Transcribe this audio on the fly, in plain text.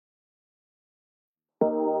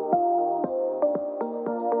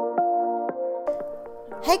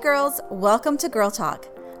Hey girls, welcome to Girl Talk.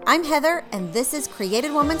 I'm Heather, and this is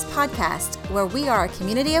Created Woman's podcast, where we are a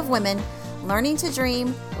community of women learning to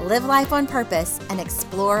dream, live life on purpose, and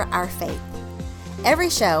explore our faith. Every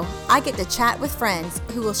show, I get to chat with friends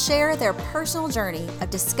who will share their personal journey of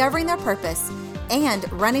discovering their purpose and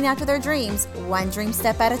running after their dreams one dream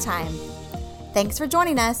step at a time. Thanks for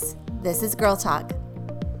joining us. This is Girl Talk.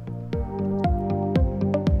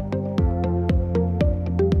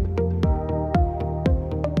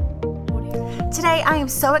 Today, I am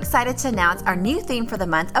so excited to announce our new theme for the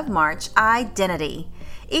month of March, Identity.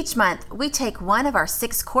 Each month, we take one of our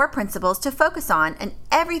 6 core principles to focus on, and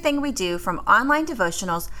everything we do from online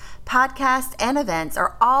devotionals, podcasts, and events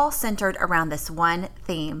are all centered around this one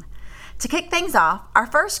theme. To kick things off, our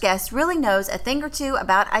first guest really knows a thing or two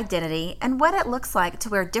about identity and what it looks like to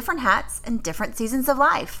wear different hats in different seasons of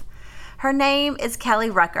life. Her name is Kelly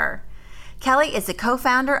Rucker. Kelly is the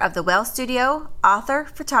co-founder of The Well Studio, author,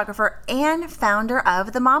 photographer, and founder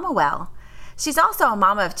of The Mama Well. She's also a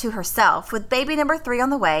mama of 2 herself, with baby number 3 on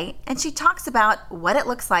the way, and she talks about what it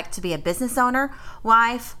looks like to be a business owner,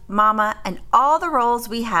 wife, mama, and all the roles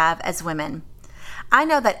we have as women. I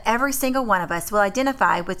know that every single one of us will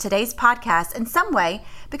identify with today's podcast in some way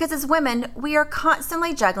because as women, we are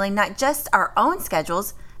constantly juggling not just our own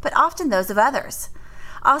schedules, but often those of others.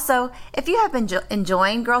 Also, if you have been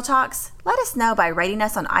enjoying Girl Talks, let us know by rating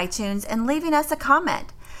us on iTunes and leaving us a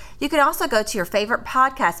comment. You can also go to your favorite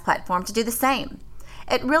podcast platform to do the same.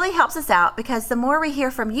 It really helps us out because the more we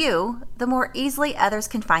hear from you, the more easily others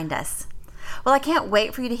can find us. Well, I can't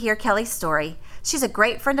wait for you to hear Kelly's story. She's a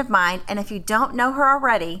great friend of mine, and if you don't know her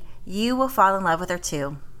already, you will fall in love with her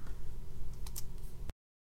too.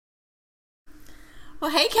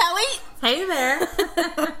 Well, hey, Kelly. Hey there.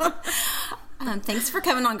 Thanks for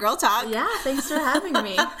coming on Girl Talk. Yeah, thanks for having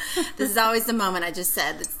me. This is always the moment I just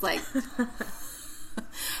said. It's like, we're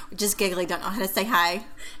just giggly, don't know how to say hi.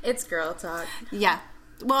 It's Girl Talk. Yeah.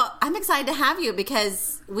 Well, I'm excited to have you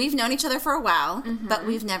because we've known each other for a while, but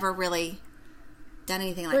we've never really done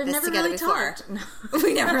anything like this together before.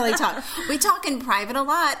 We never really talked. We talk in private a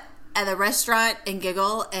lot at the restaurant and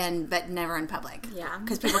giggle, but never in public. Yeah.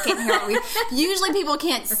 Because people can't hear usually people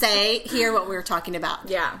can't hear what we're talking about.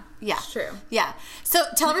 Yeah. Yeah. It's true. Yeah. So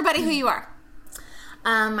tell everybody who you are.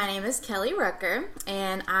 My name is Kelly Rucker,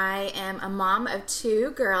 and I am a mom of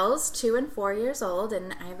 2 girls, 2 and 4 years old,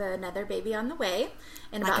 and I have another baby on the way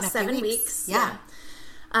in about 7 weeks. Yeah.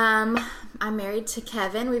 I'm married to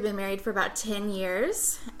Kevin. We've been married for about 10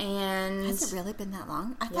 years. And has it really been that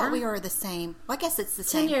long? I thought we were the same. Well, I guess it's the 10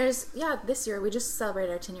 same. 10 years. Yeah, this year. We just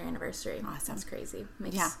celebrated our 10-year anniversary. Awesome. That's crazy.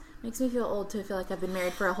 Makes me feel old to feel like I've been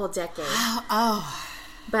married for a whole decade. Oh.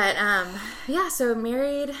 But, so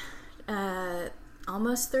married,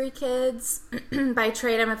 almost 3 kids. By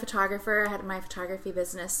trade, I'm a photographer. I had my photography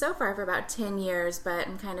business so far for about 10 years, but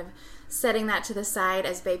I'm kind of setting that to the side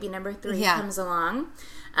as baby number 3 comes along.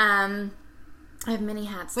 I have many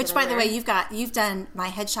hats. Which, by the way, you've done my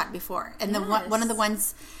headshot before, and one of the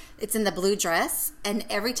ones, it's in the blue dress. And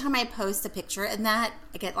every time I post a picture in that,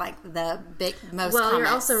 I get like the most. Well, comments. You're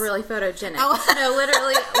also really photogenic. Oh. No,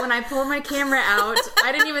 literally, when I pull my camera out,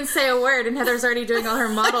 I didn't even say a word, and Heather's already doing all her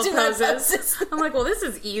model poses. I'm like, well, this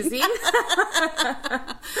is easy.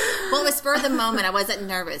 Well, it was spur of the moment. I wasn't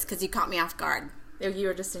nervous because you caught me off guard. You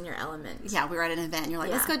were just in your element. Yeah, we were at an event, and you're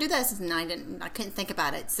like, let's go do this. And I couldn't think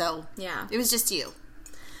about it. So, yeah. It was just you.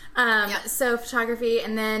 So, photography,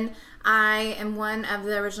 and then I am one of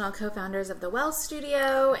the original co-founders of The Well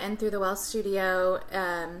Studio, and through The Well Studio,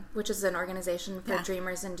 which is an organization for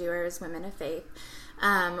dreamers and doers, women of faith.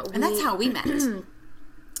 And that's how we met.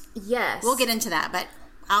 Yes. We'll get into that, but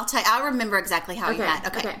I'll remember exactly how we met.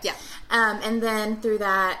 Okay. Yeah. And then through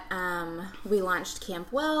that, we launched Camp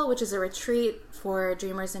Well, which is a retreat for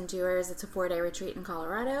dreamers and doers. It's a 4-day retreat in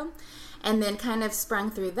Colorado. And then kind of sprung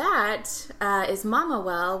through that is Mama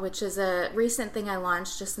Well, which is a recent thing I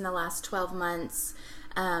launched just in the last 12 months,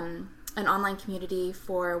 an online community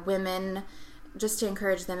for women just to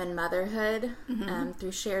encourage them in motherhood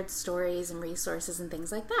through shared stories and resources and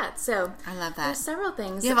things like that. So I love that. There's several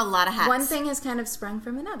things. You have a lot of hats. One thing has kind of sprung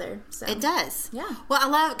from another. So. It does. Yeah. Well, I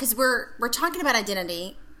love it because we're talking about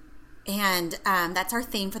identity, and that's our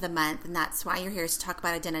theme for the month, and that's why you're here is to talk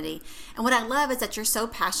about identity. And what I love is that you're so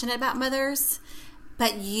passionate about mothers,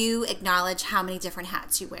 but you acknowledge how many different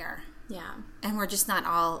hats you wear. Yeah. And we're just not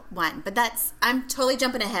all one. But I'm totally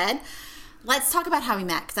jumping ahead. Let's talk about how we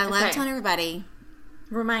met, because I love telling everybody.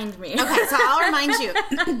 Remind me. Okay, so I'll remind you.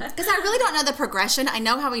 Because I really don't know the progression. I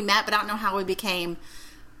know how we met, but I don't know how we became,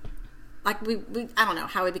 I don't know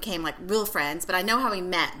how we became, real friends, but I know how we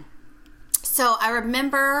met. So I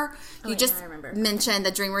remember I remember. mentioned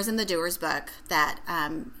the Dreamers and the Doers book that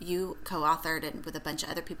you co-authored and with a bunch of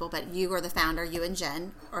other people, but you are the founder, you and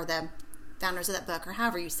Jen, or the founders of that book, or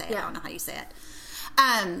however you say it. I don't know how you say it.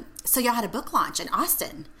 So y'all had a book launch in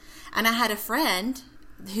Austin. And I had a friend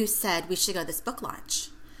who said we should go to this book launch.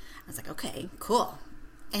 I was like, okay, cool.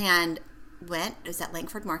 And went. It was at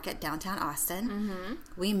Langford Market, downtown Austin. Mm-hmm.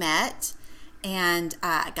 We met and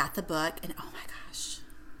I got the book. And oh my gosh.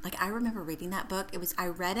 Like, I remember reading that book. I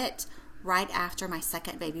read it right after my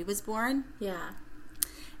second baby was born. Yeah.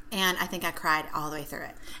 And I think I cried all the way through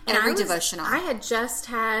it. And every devotional. I just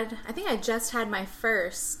had my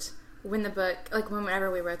first,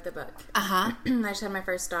 whenever we wrote the book. Uh-huh. I just had my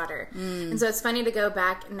first daughter. And so it's funny to go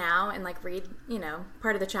back now and like read,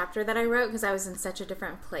 part of the chapter that I wrote because I was in such a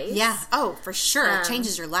different place. Yeah. Oh, for sure. It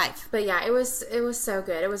changes your life. But yeah, it was so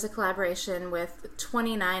good. It was a collaboration with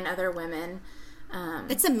 29 other women.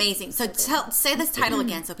 It's amazing. So say this title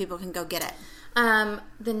again so people can go get it.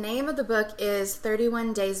 The name of the book is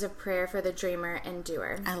 31 Days of Prayer for the Dreamer and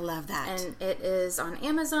Doer. I love that. And it is on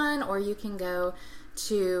Amazon, or you can go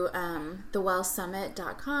to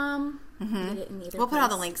thewellsummit.com. Mm-hmm. Get it in either We'll put place. all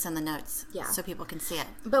the links in the notes so people can see it.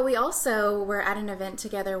 But we also were at an event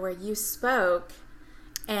together where you spoke,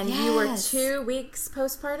 and you were 2 weeks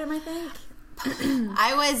postpartum, I think.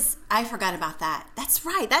 I forgot about that. That's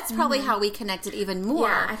right. That's probably how we connected even more.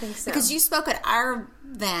 Yeah, I think so. Because you spoke at our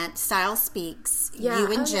event, Style Speaks, you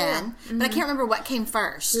and Jen. Yeah. Mm-hmm. But I can't remember what came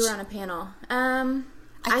first. We were on a panel.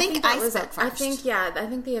 I think I spoke first. I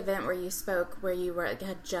think the event where you spoke, where you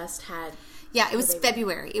had just had. Yeah, it was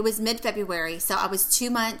February. It was mid-February. So I was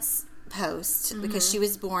 2 months post because she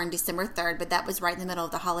was born December 3rd, but that was right in the middle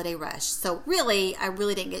of the holiday rush. So I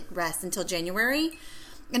really didn't get rest until January.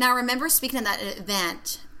 And I remember speaking at that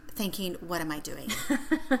event thinking, what am I doing?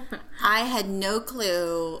 I had no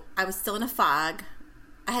clue. I was still in a fog.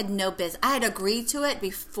 I had no business. I had agreed to it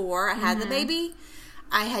before I had the baby.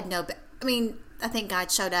 I had no... I think God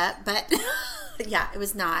showed up, but yeah, it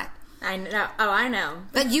was not. I know. Oh, I know.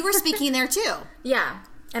 But you were speaking there too. Yeah.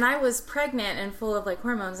 And I was pregnant and full of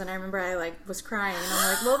hormones, and I remember I was crying, and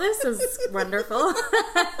I'm like, well, this is wonderful.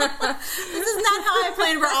 This is not how I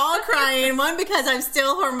planned. We're all crying. One, because I'm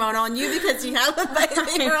still hormonal, and you because you have a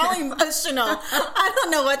baby. We're all emotional. I don't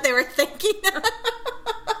know what they were thinking.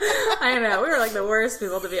 I know. We were the worst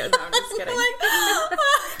people to be on. No, I'm just kidding.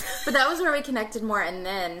 But that was where we connected more, and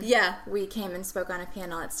then we came and spoke on a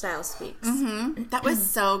panel at Style Speaks. Mm-hmm. That was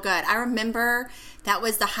so good. I remember that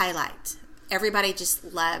was the highlight. Everybody just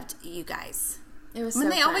loved you guys. It was when so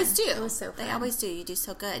they fun. always do. It was so fun. They always do. You do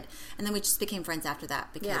so good. And then we just became friends after that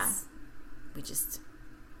because we just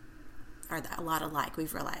are a lot alike,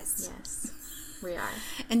 we've realized. Yes, we are.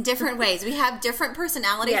 In different ways. We have different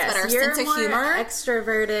personalities, but our you're sense of more humor...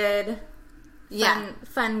 extroverted,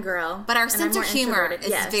 fun girl. But our sense of humor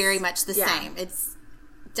is very much the Yeah. same. It's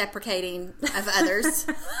deprecating of others.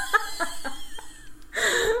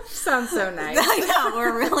 Sounds so nice. I know.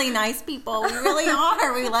 We're really nice people. We really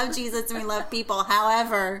are. We love Jesus and we love people.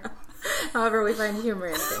 However, we find humor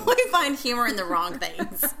in things. We find humor in the wrong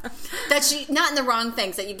things. Not in the wrong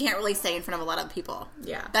things that you can't really say in front of a lot of people.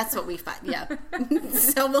 Yeah. That's what we find. Yeah.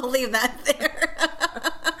 So we'll leave that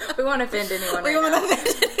there. We won't offend anyone. We won't offend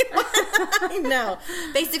anyone. I know.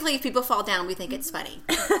 Basically, if people fall down, we think it's funny.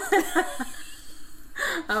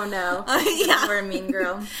 Oh no. Yeah. We're a mean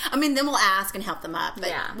girl. Then we'll ask and help them up,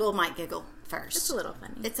 but we might giggle first. It's a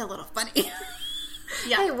little funny.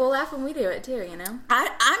 Yeah. Hey, we'll laugh when we do it too,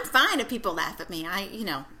 I'm fine if people laugh at me.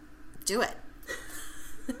 Do it.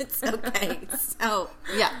 It's okay. So,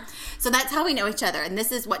 yeah. So that's how we know each other. And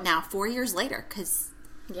this is 4 years later, because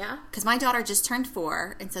my daughter just turned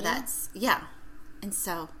 4, and so that's, And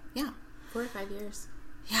so, 4 or 5 years.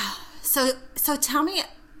 Yeah. So tell me,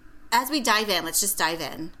 as we dive in, let's just dive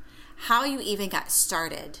in, how you even got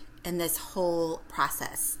started in this whole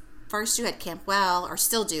process. First you had Camp Well, or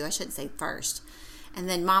still do, I shouldn't say first, and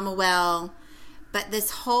then Mama Well, but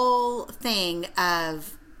this whole thing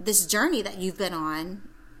of this journey that you've been on,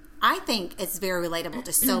 I think it's very relatable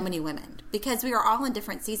to so many women, because we are all in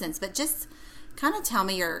different seasons, but just kind of tell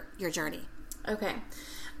me your journey. Okay.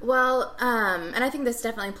 Well, and I think this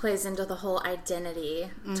definitely plays into the whole identity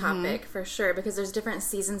topic for sure, because there's different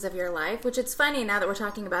seasons of your life, which it's funny now that we're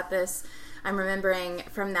talking about this. I'm remembering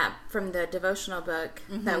from the devotional book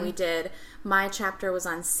that we did, my chapter was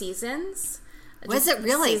on seasons. Was it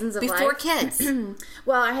really? Seasons of before life. Kids?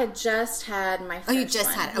 Well, I had just had my first one. Oh, you just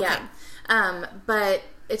had it. Okay. Yeah. But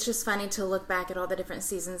it's just funny to look back at all the different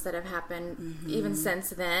seasons that have happened even since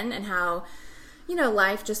then, and how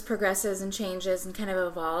life just progresses and changes and kind of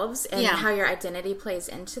evolves, and how your identity plays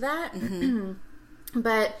into that.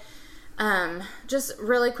 But just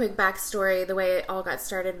really quick backstory, the way it all got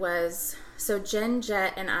started was, so Jen,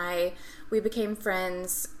 Jet, and we became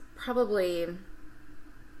friends probably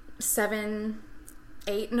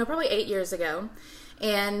 8 years ago.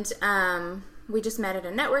 And we just met at a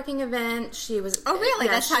networking event. She was... Oh, really?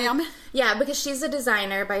 That's how y'all met? Yeah, because she's a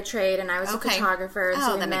designer by trade, and I was a photographer. And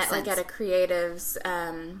so we met like at a creatives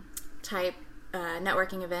type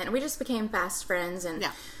networking event. And we just became fast friends. And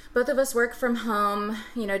both of us work from home,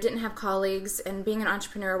 didn't have colleagues. And being an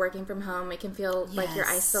entrepreneur working from home, it can feel like you're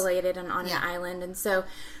isolated and on an island. And so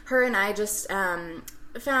her and I just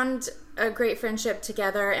found a great friendship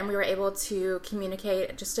together, and we were able to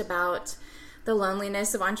communicate just about the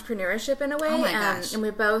loneliness of entrepreneurship in a way. Oh my gosh. And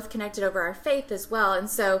we both connected over our faith as well. And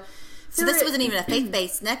so this wasn't even a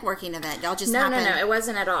faith-based networking event. Y'all just No, it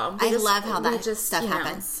wasn't at all. I love how that stuff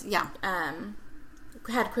happens. Yeah.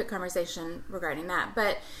 Had a quick conversation regarding that.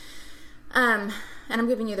 But, and I'm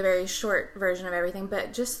giving you the very short version of everything,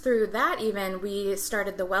 but just through that even, we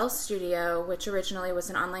started the Well Studio, which originally was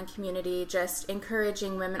an online community just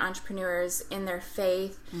encouraging women entrepreneurs in their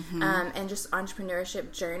faith and just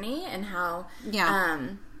entrepreneurship journey, and how,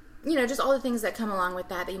 just all the things that come along with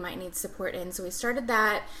that you might need support in. So we started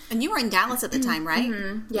that. And you were in Dallas at the time, right?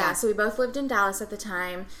 Yeah, so we both lived in Dallas at the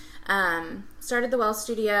time. Started the Well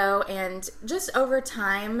Studio, and just over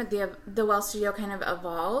time, the Well Studio kind of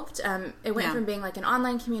evolved. It went from being like an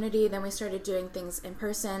online community, then we started doing things in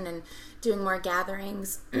person and doing more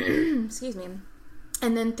gatherings. Excuse me.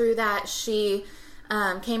 And then through that, she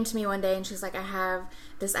came to me one day and she's like, I have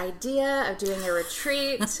this idea of doing a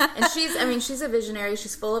retreat. And she's a visionary.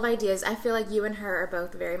 She's full of ideas. I feel like you and her are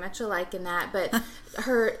both very much alike in that, but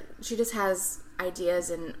she just has ideas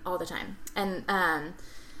and all the time. And,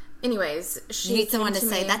 anyways, she you need someone to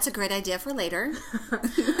say, that's a great idea for later.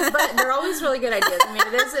 But they're always really good ideas. I mean,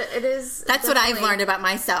 it is. That's what I've learned about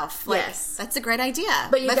myself. Like, yes. That's a great idea.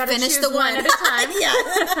 But you got to finish choose the one at a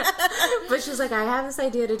time. But she's like, I have this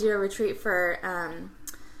idea to do a retreat for,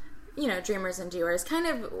 dreamers and doers. Kind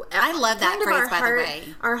of. I love that phrase, by the way.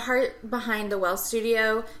 Our heart behind the Well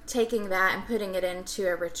Studio, taking that and putting it into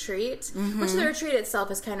a retreat, which the retreat itself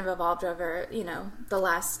has kind of evolved over, the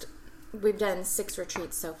last... We've done 6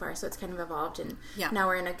 retreats so far, so it's kind of evolved, and now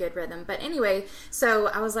we're in a good rhythm. But anyway, so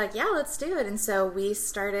I was like, let's do it. And so we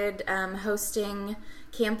started hosting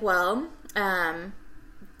Camp Well. How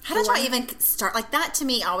did y'all even start? Like, that to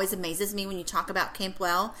me always amazes me when you talk about Camp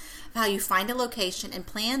Well, how you find a location and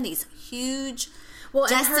plan these huge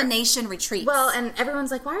destination retreats. Well, and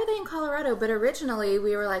everyone's like, why are they in Colorado? But originally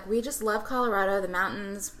we were like, we just love Colorado, the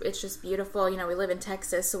mountains. It's just beautiful. We live in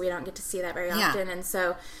Texas, so we don't get to see that very often. And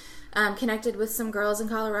so... connected with some girls in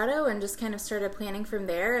Colorado and just kind of started planning from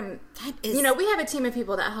there. And, we have a team of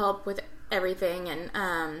people that help with everything.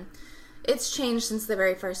 And it's changed since the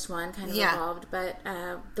very first one kind of evolved. But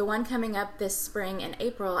the one coming up this spring in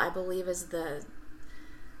April, I believe, is the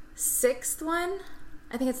 6th one.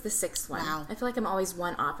 I think it's the 6th one. Wow. I feel like I'm always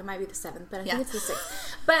one off. It might be the 7th, but I think it's the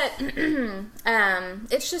 6th. But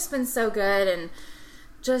it's just been so good, and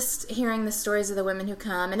just hearing the stories of the women who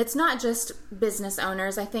come. And it's not just business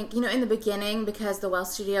owners. I think, in the beginning, because the Well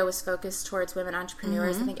Studio was focused towards women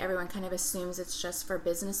entrepreneurs, I think everyone kind of assumes it's just for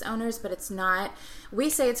business owners, but it's not.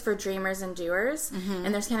 We say it's for dreamers and doers.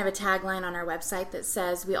 And there's kind of a tagline on our website that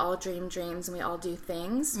says, we all dream dreams and we all do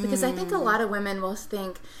things. Because I think a lot of women will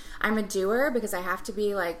think, I'm a doer because I have to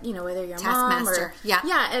be like, whether you're a mom or...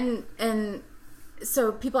 and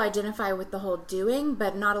so people identify with the whole doing,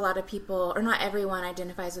 but not a lot of people, or not everyone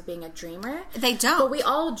identifies with being a dreamer. They don't. But we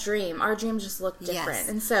all dream. Our dreams just look different. Yes.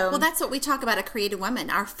 And so... Well, that's what we talk about at Creative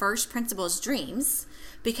Women. Our first principle is dreams,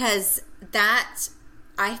 because that,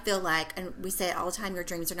 I feel like, and we say it all the time, your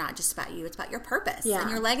dreams are not just about you. It's about your purpose and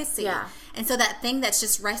your legacy. Yeah. And so that thing that's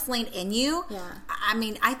just wrestling in you,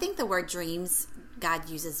 I think the word dreams, God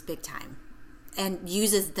uses big time. And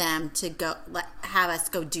uses them to have us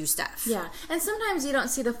go do stuff. Yeah. And sometimes you don't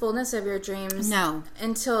see the fullness of your dreams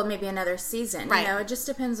until maybe another season. Right. It just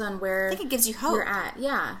depends on where I think it gives you hope. You're at.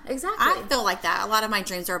 Yeah, exactly. I feel like that. A lot of my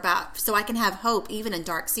dreams are about so I can have hope even in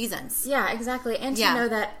dark seasons. Yeah, exactly. And to know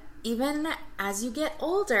that even as you get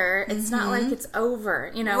older, it's not like it's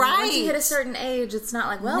over. Once you hit a certain age, it's not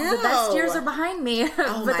like, the best years are behind me.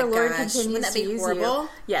 Oh but the Lord continues Wouldn't that be to use horrible? You.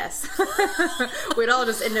 Yes. We'd all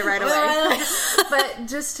just end it right away. But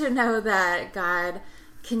just to know that God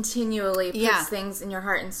continually puts things in your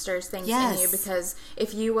heart and stirs things in you, because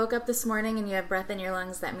if you woke up this morning and you have breath in your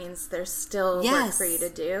lungs, that means there's still work for you to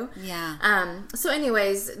do. Yeah. So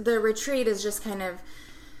anyways, the retreat is just kind of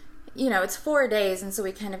it's 4 days, and so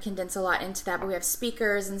we kind of condense a lot into that, but we have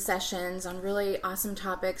speakers and sessions on really awesome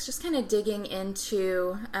topics, just kind of digging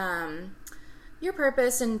into your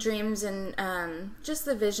purpose and dreams and just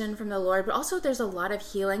the vision from the Lord. But also there's a lot of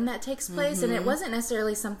healing that takes place, and it wasn't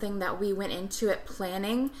necessarily something that we went into it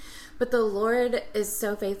planning, but the Lord is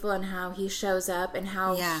so faithful in how he shows up and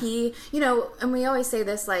how he, and we always say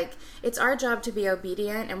this, like, it's our job to be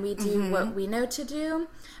obedient and we do what we know to do,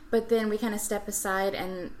 but then we kind of step aside,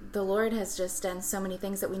 and the Lord has just done so many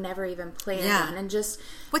things that we never even planned on. And just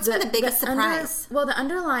what's been the biggest surprise? The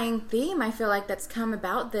underlying theme, I feel like, that's come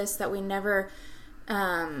about this that we never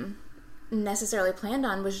necessarily planned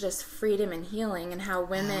on was just freedom and healing, and how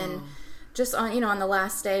women just on the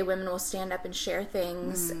last day, women will stand up and share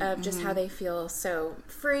things of just how they feel so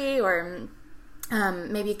free, or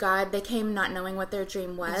maybe they came not knowing what their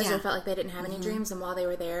dream was, or felt like they didn't have any dreams, and while they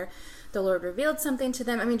were there, the Lord revealed something to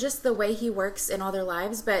them. I mean, just the way he works in all their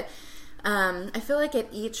lives. But I feel like at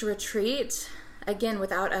each retreat, again,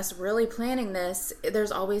 without us really planning this,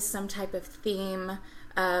 there's always some type of theme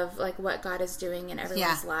of like what God is doing in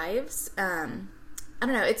everyone's lives. I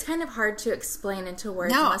don't know. It's kind of hard to explain into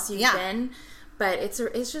words unless you've been. But it's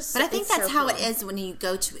just. But I think that's how it is when you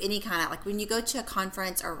go to any kind of, like, when you go to a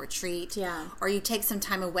conference or a retreat, or you take some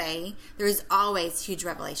time away. There is always huge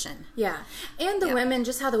revelation. Yeah, and the women,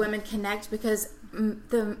 just how the women connect, because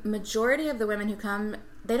the majority of the women who come,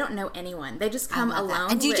 they don't know anyone. They just come alone.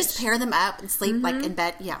 And do you just pair them up and sleep like in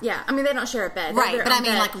bed? Yeah. Yeah. I mean, they don't share a bed. Right. But I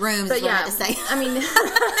mean, like rooms. But yeah, to say. I mean, we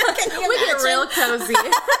get real cozy.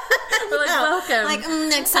 We're like, welcome. Like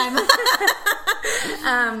next time.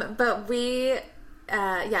 But we,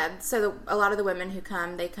 so a lot of the women who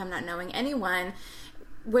come, they come not knowing anyone,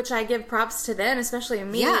 which I give props to them, especially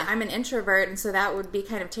me. Yeah. I'm an introvert, and so that would be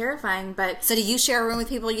kind of terrifying. But so, do you share a room with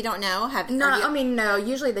people you don't know? No.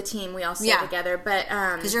 Usually the team, we all stay together. But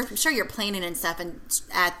because I'm sure you're planning and stuff, and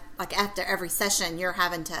after every session, you're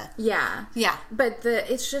having to. Yeah. But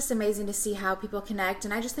it's just amazing to see how people connect,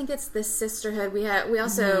 and I just think it's this sisterhood. We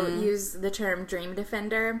also use the term dream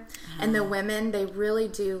defender, and the women, they really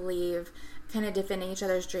do leave kind of defending each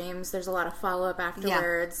other's dreams. There's a lot of follow-up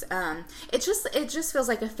afterwards. It just feels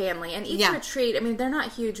like a family. And each retreat, I mean, they're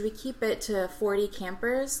not huge. We keep it to 40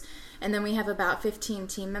 campers, and then we have about 15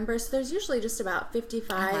 team members. So there's usually just about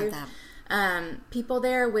 55 people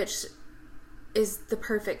there, which is the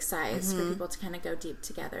perfect size for people to kind of go deep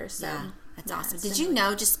together. So that's awesome. Did you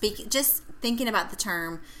know, just thinking about the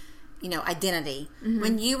term, identity.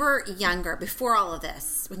 When you were younger, before all of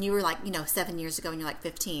this, when you were 7 years ago, when you're like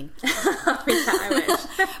 15. I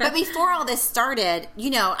wish. But before all this started,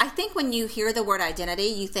 I think when you hear the word identity,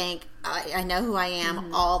 you think, I know who I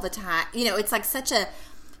am all the time. It's like such a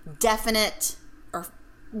definite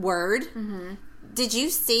word. Did you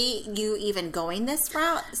see you even going this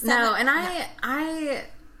route? No, and I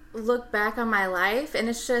look back on my life, and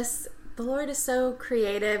it's just, the Lord is so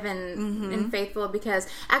creative and faithful, because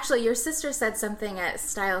actually your sister said something at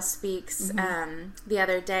Style Speaks the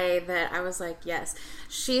other day that I was like, yes.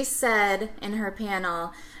 She said in her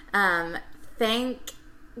panel, thank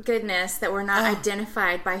goodness that we're not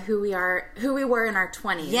identified by who we were in our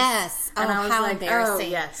 20s. Yes. And I was how like, embarrassing.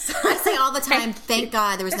 Oh, yes. I say all the time, thank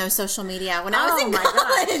God there was no social media when I was in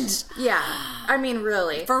college. Gosh. Yeah. I mean,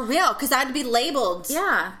 really. For real, because I'd be labeled.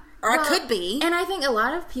 Yeah. Or I could be. And I think a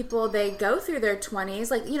lot of people, they go through their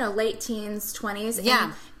 20s, like, late teens, 20s.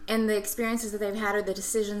 Yeah. And the experiences that they've had or the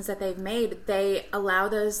decisions that they've made, they allow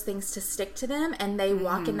those things to stick to them, and they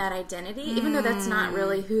walk in that identity, even though that's not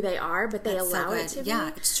really who they are, but they allow it to be.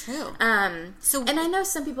 Yeah, it's true. And I know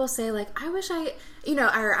some people say, like, I wish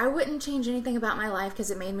or I wouldn't change anything about my life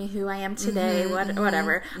because it made me who I am today,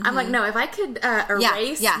 whatever. I'm like, no, if I could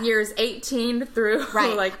erase years 18 through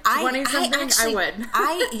 20-something, I would.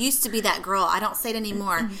 I used to be that girl, I don't say it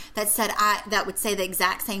anymore, that would say the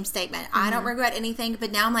exact same statement. I don't regret anything,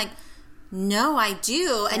 but now I'm like, no, I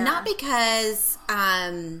do. And not because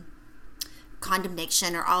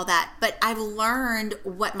condemnation or all that, but I've learned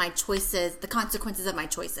what my choices, the consequences of my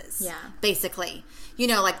choices. Yeah. Basically.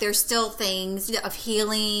 There's still things of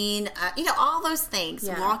healing, all those things.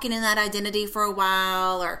 Yeah. Walking in that identity for a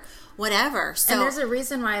while or whatever. So, and there's a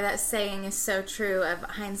reason why that saying is so true of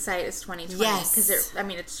hindsight is 20/20. Yes. Because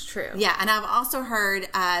it's true. Yeah, and I've also heard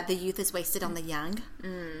the youth is wasted on the young.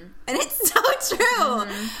 And it's so true.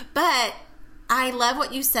 But I love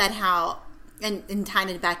what you said, how, and tying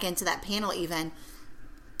it back into that panel even,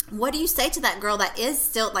 what do you say to that girl that is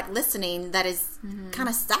still, listening, that is kind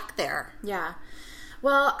of stuck there? Yeah.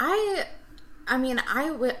 Well, I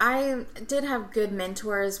did have good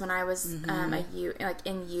mentors when I was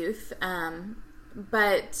in youth,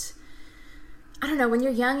 but I don't know, when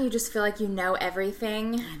you're young, you just feel like you know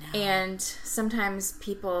everything. I know. And sometimes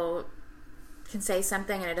people can say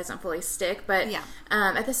something and it doesn't fully stick. But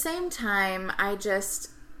at the same time, I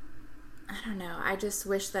don't know. I just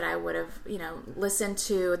wish that I would have, listened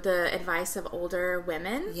to the advice of older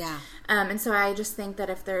women. Yeah. And so I just think that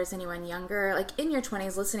if there's anyone younger, like in your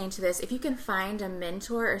 20s listening to this, if you can find a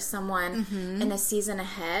mentor or someone in a season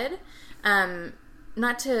ahead,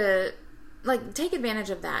 not to... like, take advantage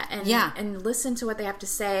of that and listen to what they have to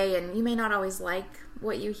say. And you may not always like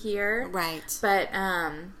what you hear. Right. But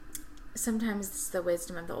sometimes it's the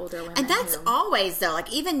wisdom of the older women. And that's always, though.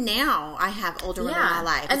 Like, even now, I have older women in my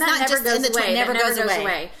life. And it's that not never just goes in the away. never goes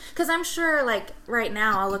away. Because I'm sure, like, right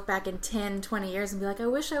now, I'll look back in 10, 20 years and be like, I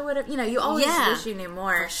wish I would have, you always wish you knew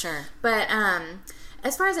more. For sure. But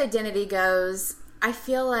as far as identity goes, I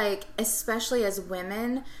feel like, especially as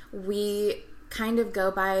women, we kind of go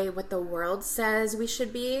by what the world says we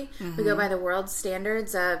should be. We go by the world's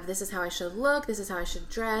standards of this is how I should look, this is how I should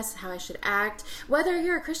dress, how I should act, whether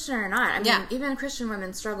you're a Christian or not. I mean, even Christian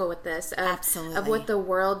women struggle with this of what the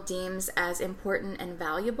world deems as important and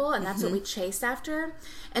valuable, and that's what we chase after.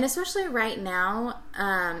 And especially right now,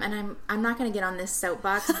 and I'm not going to get on this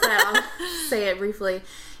soapbox, but I'll say it briefly.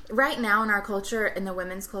 Right now in our culture, in the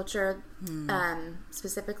women's culture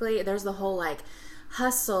specifically, there's the whole like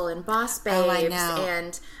hustle and boss babes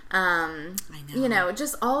and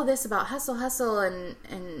just all this about hustle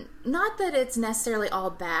and not that it's necessarily all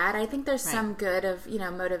bad. I think there's some good of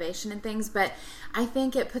motivation and things, but I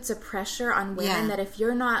think it puts a pressure on women that if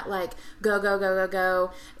you're not like go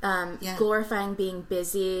glorifying being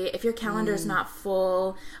busy, if your calendar's not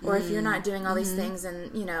full, or if you're not doing all these things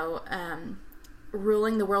and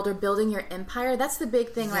ruling the world or building your empire. That's the big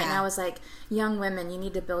thing right now is like young women, you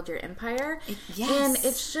need to build your empire. And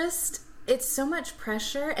it's so much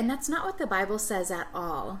pressure, and that's not what the Bible says at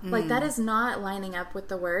all. Like that is not lining up with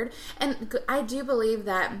the word. And I do believe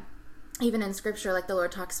that even in scripture, like the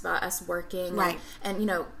Lord talks about us working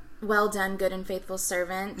and well done, good and faithful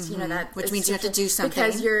servant. That which means you have to do something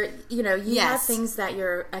because you're you have things that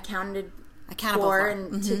you're accountable for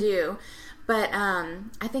and to do. But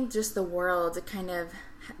I think just the world kind of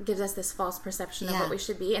gives us this false perception of what we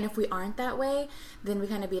should be. And if we aren't that way, then we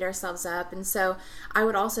kind of beat ourselves up. And so I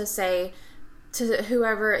would also say to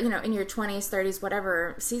whoever, in your 20s, 30s,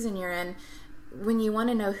 whatever season you're in, when you want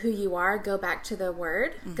to know who you are, go back to the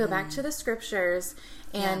Word, go back to the Scriptures,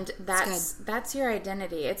 and that's your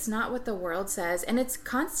identity. It's not what the world says, and it's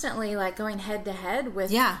constantly like going head to head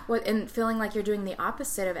with what, and feeling like you're doing the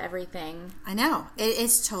opposite of everything. I know it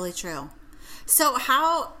is totally true. So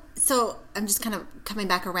I'm just kind of coming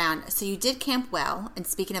back around. So you did Camp Well, and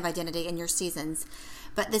speaking of identity and your seasons,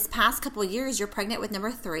 but this past couple of years, you're pregnant with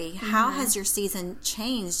number 3. How has your season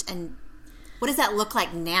changed, and what does that look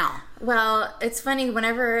like now? Well, it's funny,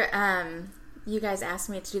 whenever you guys asked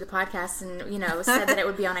me to do the podcast and, said that it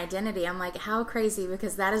would be on identity, I'm like, how crazy,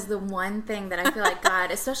 because that is the one thing that I feel like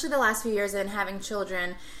God, especially the last few years and having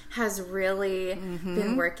children, has really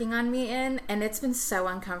been working on me in, and it's been so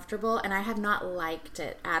uncomfortable, and I have not liked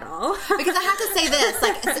it at all. Because I have to say this,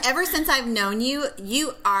 like, ever since I've known you,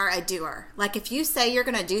 you are a doer. Like, if you say you're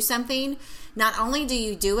going to do something, not only do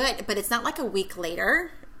you do it, but it's not like a week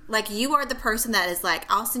later. Like, you are the person that is like,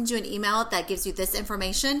 I'll send you an email that gives you this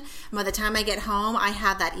information, and by the time I get home, I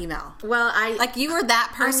have that email. Well, you are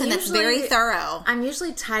that person that's very thorough. I'm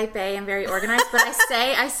usually type A and very organized, but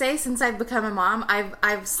I say since I've become a mom,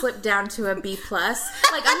 I've slipped down to a B+.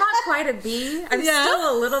 Like, I'm not quite a B. I'm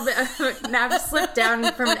still a little bit, now I've slipped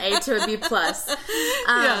down from an A to a B+.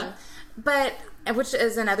 But, which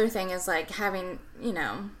is another thing, is like having,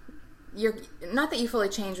 you're not that you fully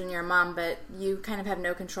change when you're a mom, but you kind of have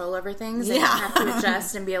no control over things and you have to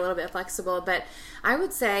adjust and be a little bit flexible. But I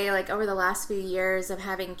would say, like, over the last few years of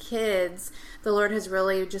having kids, the Lord has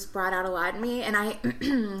really just brought out a lot in me. And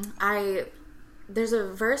I there's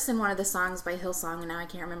a verse in one of the songs by Hillsong, and now I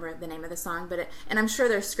can't remember the name of the song, and I'm sure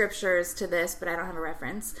there's scriptures to this, but I don't have a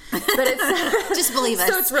reference. But it's just believe us.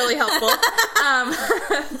 So it's really helpful.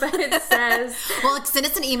 But it says, well, send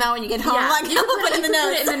us an email when you get home. You can put it in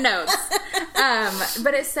the notes.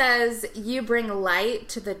 But it says, you bring light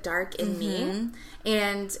to the dark in me.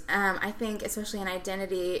 And I think, especially in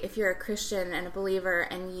identity, if you're a Christian and a believer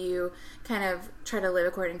and you kind of try to live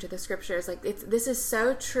according to the scriptures, like, this is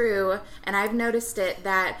so true. And I've noticed it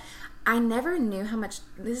that I never knew how much,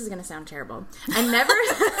 this is going to sound terrible, I never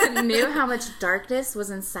knew how much darkness was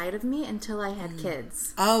inside of me until I had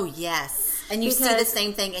kids. Oh, yes. And you see the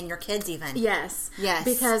same thing in your kids even. Yes.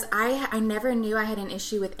 Because I never knew I had an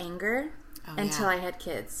issue with anger. until I had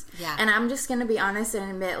kids. Yeah. And I'm just going to be honest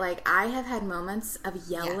and admit, like, I have had moments of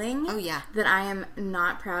yelling that I am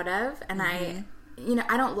not proud of. And I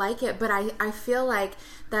don't like it, but I feel like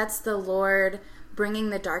that's the Lord bringing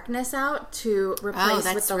the darkness out to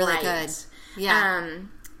replace with the really light. Good. Yeah.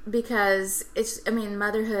 Because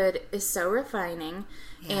motherhood is so refining,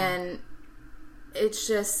 and it's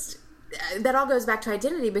just, that all goes back to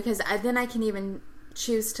identity, because then I can even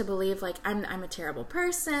choose to believe like I'm a terrible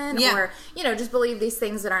person, or just believe these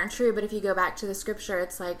things that aren't true. But if you go back to the scripture,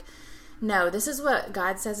 it's like, no, this is what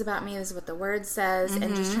God says about me, this is what the word says,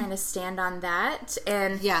 and just trying to stand on that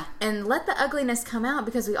and let the ugliness come out,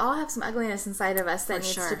 because we all have some ugliness inside of us that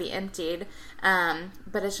needs to be emptied.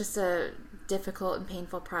 But it's just a difficult and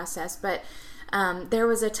painful process. But there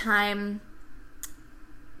was a time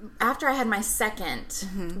after I had my second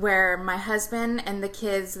where my husband and the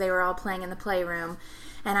kids, they were all playing in the playroom,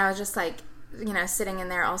 and I was just like, sitting in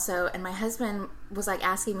there also, and my husband was like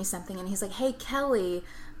asking me something, and he's like, "Hey, Kelly,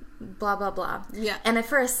 blah blah blah." Yeah. And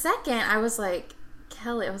for a second I was like,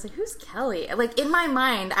 Kelly, I was like, who's Kelly? Like, in my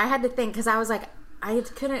mind I had to think, because I was like, I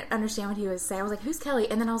couldn't understand what he was saying. I was like, who's Kelly?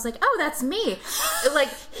 And then I was like, oh, that's me. Like,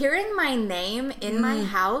 hearing my name in my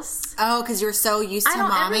house. Oh, because you're so used to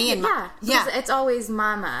mommy. It's always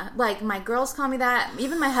mama. Like, my girls call me that.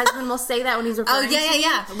 Even my husband will say that when he's referring to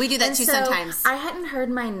me. We do that too sometimes. I hadn't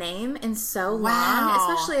heard my name in so long,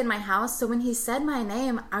 especially in my house. So when he said my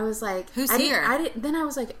name, I was like, who's here? Then I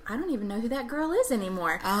was like, I don't even know who that girl is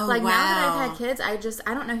anymore. Oh, like, now that I've had kids,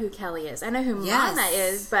 I don't know who Kelly is. I know who mama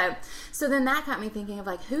is, but so then that got me thinking of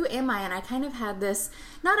like, who am I? And I kind of had this,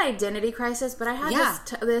 not identity crisis, but I had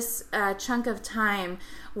this chunk of time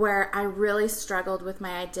where I really struggled with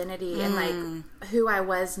my identity and like who I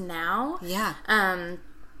was now. Yeah.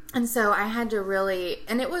 And so I had to really,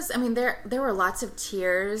 and it was, there were lots of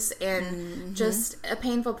tears and just a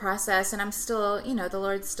painful process, and I'm still, the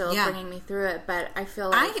Lord's still bringing me through it, but I feel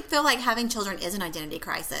like having children is an identity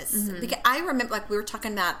crisis. Because I remember, like we were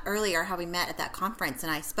talking about earlier, how we met at that conference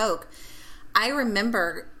and I spoke. I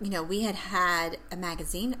remember, we had a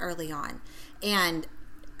magazine early on, and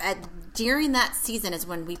during that season is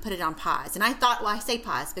when we put it on pause. And I thought, I say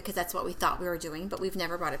pause because that's what we thought we were doing, but we've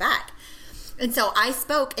never brought it back. And so I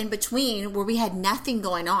spoke in between where we had nothing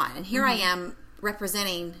going on. And here I am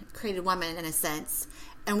representing Created Woman in a sense,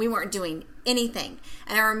 and we weren't doing anything.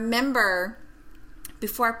 And I remember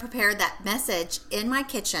before I prepared that message in my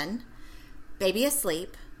kitchen, baby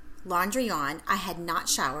asleep, laundry on, I had not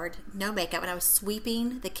showered, no makeup, and I was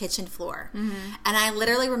sweeping the kitchen floor. And I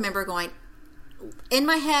literally remember going, in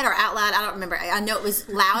my head or out loud, I don't remember. I know it was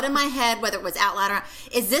loud in my head, whether it was out loud or not.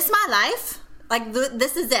 Is this my life? Like,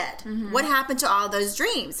 this is it. What happened to all those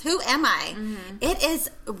dreams? Who am I? It is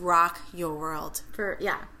rock your world.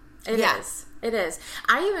 It is. It is.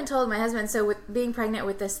 I even told my husband, so with being pregnant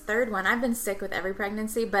with this third one, I've been sick with every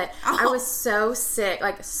pregnancy, but I was so sick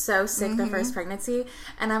the first pregnancy.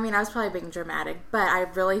 And I was probably being dramatic, but I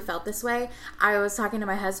really felt this way. I was talking to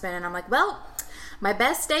my husband and I'm like, well, my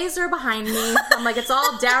best days are behind me. I'm like, it's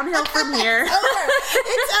all downhill from here.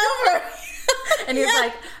 It's over. And he's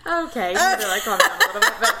like, okay. You need to calm down a little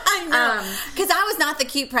bit. But, I know. Because I was not the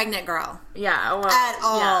cute pregnant girl. Yeah. Well, at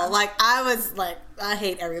all. Yeah. Like, I was like, I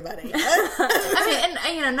hate everybody.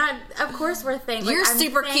 Not, of course we're thankful. You're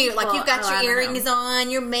super cute. Like, you've got your earrings on,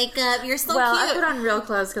 your makeup. You're so cute. Well, I put on real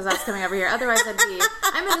clothes because I was coming over here. Otherwise,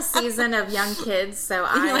 I'm in a season of young kids, so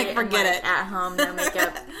I forget it. At home, no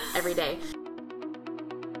makeup every day.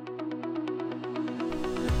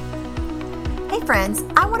 Hey friends,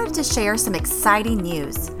 I wanted to share some exciting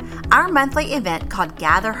news. Our monthly event called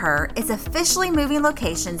Gather Her is officially moving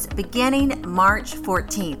locations beginning March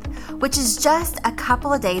 14th, which is just a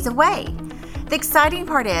couple of days away. The exciting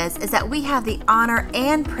part is that we have the honor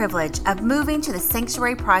and privilege of moving to the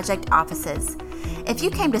Sanctuary Project offices. If you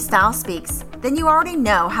came to Style Speaks, then you already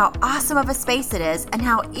know how awesome of a space it is and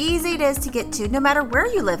how easy it is to get to no matter where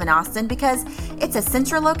you live in Austin, because it's a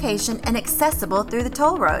central location and accessible through the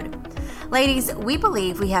toll road. Ladies, we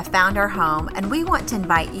believe we have found our home, and we want to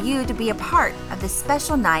invite you to be a part of this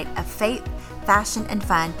special night of faith, fashion, and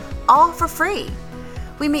fun, all for free.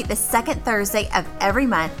 We meet the second Thursday of every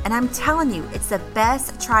month, and I'm telling you, it's the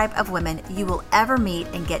best tribe of women you will ever meet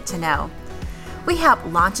and get to know. We help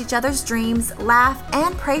launch each other's dreams, laugh,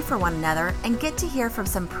 and pray for one another, and get to hear from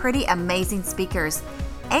some pretty amazing speakers,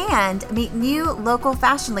 and meet new local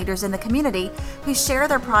fashion leaders in the community who share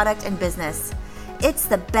their product and business. It's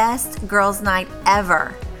the best girls' night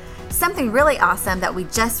ever. Something really awesome that we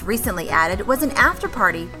just recently added was an after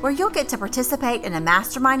party where you'll get to participate in a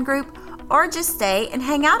mastermind group or just stay and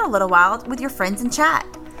hang out a little while with your friends and chat.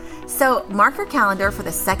 So mark your calendar for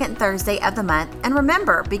the second Thursday of the month, and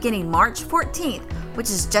remember, beginning March 14th, which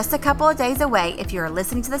is just a couple of days away if you are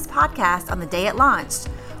listening to this podcast on the day it launched,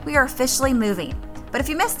 we are officially moving. But if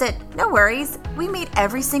you missed it, no worries. We meet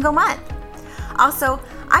every single month. Also,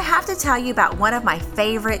 I have to tell you about one of my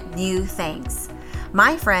favorite new things.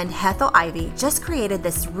 My friend Hethel Ivy just created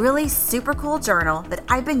this really super cool journal that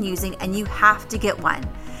I've been using, and you have to get one.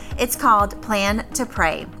 It's called Plan to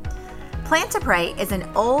Pray. Plan to Pray is an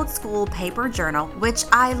old school paper journal, which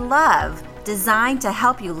I love, designed to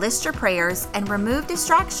help you list your prayers and remove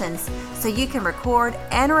distractions so you can record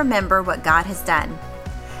and remember what God has done.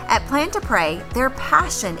 At Plan to Pray, their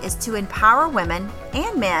passion is to empower women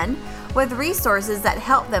and men with resources that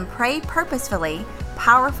help them pray purposefully,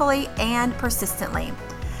 powerfully, and persistently.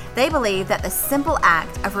 They believe that the simple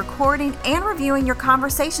act of recording and reviewing your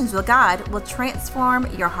conversations with God will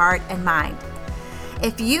transform your heart and mind.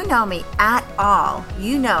 If you know me at all,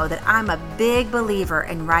 you know that I'm a big believer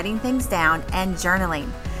in writing things down and journaling.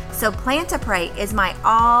 So Plan to Pray is my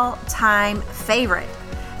all-time favorite.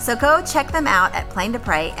 So go check them out at Plan to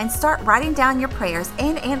Pray and start writing down your prayers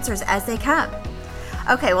and answers as they come.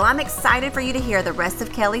 Okay, well, I'm excited for you to hear the rest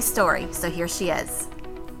of Kelly's story, so here she is.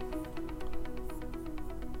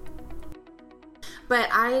 But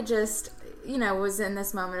I just, was in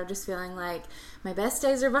this moment of just feeling like my best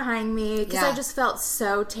days are behind me, because I just felt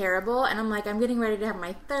so terrible, and I'm like, I'm getting ready to have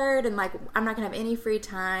my third, and like, I'm not going to have any free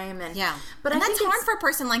time, but I think that's hard for a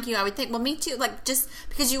person like you. I would think, well, me too, like, just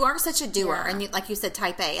because you are such a doer, and you, like you said,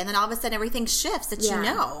 type A, and then all of a sudden everything shifts that you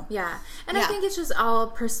know. And I think it's just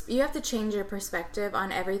all, you have to change your perspective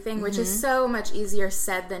on everything, which is so much easier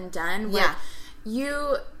said than done, where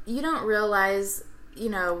you don't realize,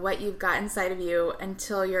 what you've got inside of you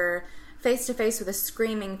until you're face to face with a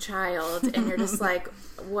screaming child, and you're just like,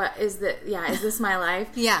 what is that? Is this my life?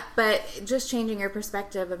 But just changing your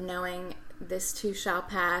perspective of knowing this too shall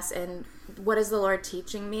pass, and what is the Lord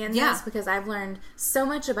teaching me in this? Because I've learned so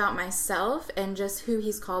much about myself and just who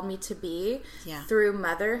He's called me to be through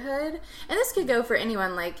motherhood. And this could go for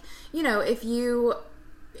anyone. Like, if you,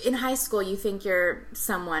 in high school, you think you're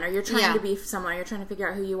someone, or you're trying to be someone, or you're trying to figure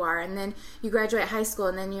out who you are, and then you graduate high school,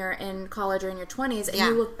 and then you're in college or in your 20s, and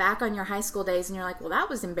you look back on your high school days, and you're like, well, that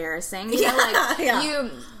was embarrassing.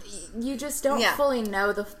 You just don't fully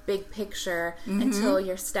know the big picture until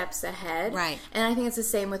you're steps ahead. Right. And I think it's the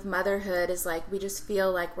same with motherhood, is like, we just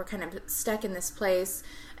feel like we're kind of stuck in this place.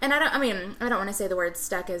 And I don't want to say the word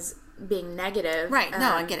stuck as being negative. Right.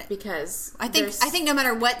 No, I get it. Because I think no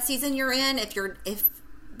matter what season you're in, if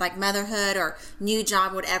like motherhood or new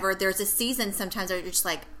job, whatever, there's a season sometimes where you're just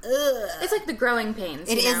like, ugh. It's like the growing pains.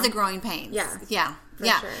 It is the growing pains. Yeah.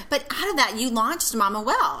 Sure. But out of that, you launched Mama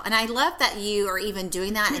Well. And I love that you are even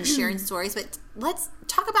doing that and sharing stories. But let's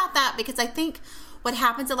talk about that, because I think what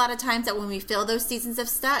happens a lot of times that when we feel those seasons of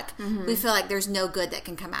stuck, we feel like there's no good that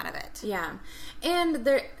can come out of it. Yeah. And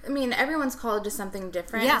everyone's called to something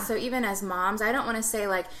different. Yeah. So even as moms, I don't want to say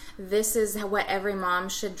like, this is what every mom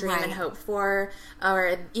should dream and hope for,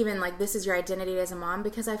 or even like, this is your identity as a mom,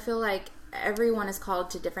 because I feel like everyone is called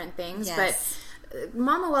to different things. Yes. But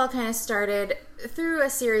Mama Well kind of started through a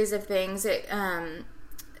series of things. It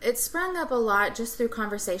sprung up a lot just through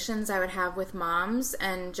conversations I would have with moms,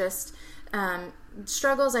 and just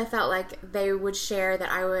struggles I felt like they would share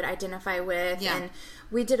that I would identify with. And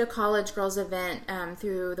we did a college girls event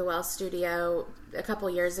through the Well Studio a couple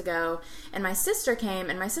years ago, and my sister came,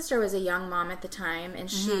 and my sister was a young mom at the time,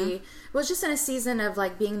 and she was just in a season of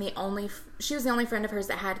like being she was the only friend of hers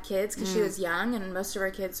that had kids, because she was young, and most of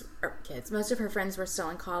her friends were still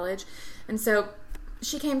in college. And so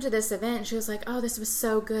she came to this event, and she was like, oh, this was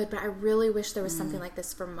so good, but I really wish there was something like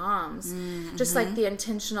this for moms. Just like the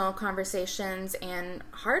intentional conversations and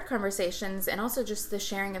hard conversations, and also just the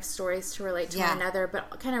sharing of stories to relate to one another,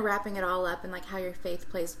 but kind of wrapping it all up in like how your faith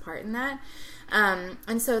plays a part in that.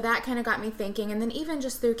 And so that kind of got me thinking. And then even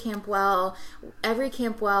just through Camp Well, every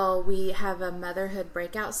Camp Well, we have a motherhood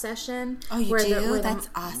breakout session. Oh, you do? That's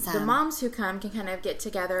awesome. The moms who come can kind of get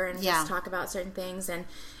together and just talk about certain things. And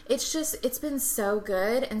it's been so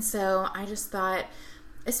good. And so I just thought,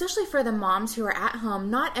 especially for the moms who are at home,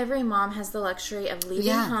 not every mom has the luxury of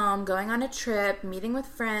leaving home, going on a trip, meeting with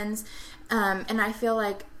friends. And I feel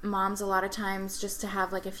like moms, a lot of times, just to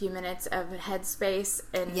have like a few minutes of headspace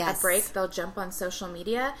and a break, they'll jump on social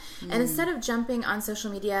media. And instead of jumping on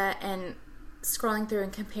social media and scrolling through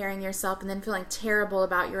and comparing yourself and then feeling terrible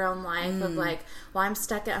about your own life of like, well, I'm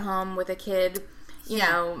stuck at home with a kid, you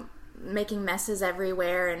know, making messes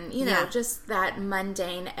everywhere, and you know, just that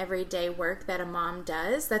mundane everyday work that a mom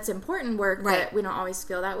does. That's important work, but we don't always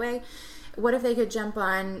feel that way. what if they could jump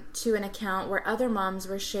on to an account where other moms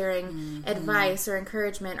were sharing advice or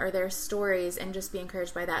encouragement or their stories and just be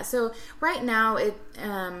encouraged by that. So right now,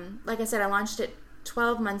 like I said, I launched it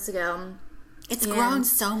 12 months ago. It's grown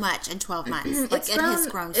so much in 12 months. Like, it has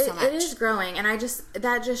grown so much. It is growing, and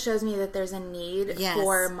that just shows me that there's a need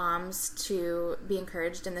for moms to be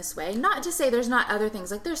encouraged in this way. Not to say there's not other things.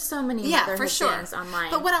 Like, there's so many motherhood things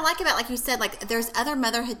online. But what I like about, like you said, like, there's other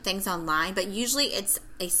motherhood things online, but usually it's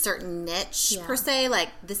a certain niche, per se. Like,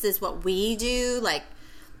 this is what we do. Like,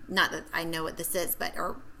 not that I know what this is, but,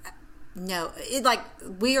 no, like,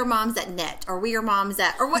 we are moms that knit, or we are moms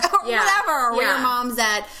that, or whatever, or we are moms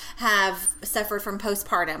that have suffered from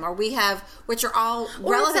postpartum, or we have, which are all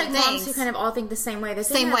relevant things. Moms who kind of all think the same way.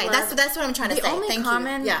 Same way. That's what I'm trying to say.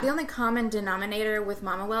 The only common denominator with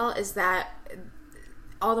Mama Well is that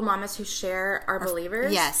all the mamas who share are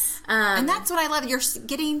believers. Yes. And that's what I love. You're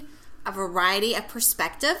getting a variety of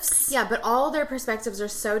perspectives. Yeah, but all their perspectives are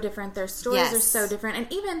so different. Their stories are so different.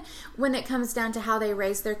 And even when it comes down to how they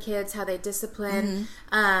raise their kids, how they discipline,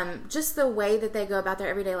 just the way that they go about their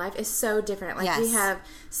everyday life is so different. Like, we have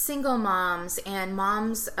single moms and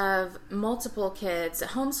moms of multiple kids,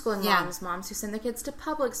 homeschooling moms who send their kids to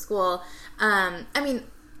public school.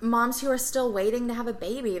 Moms who are still waiting to have a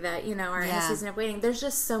baby that, are in a season of waiting. There's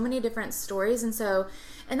just so many different stories.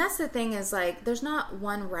 And that's the thing is, like, there's not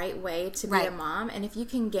one right way to be a mom. And if you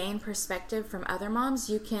can gain perspective from other moms,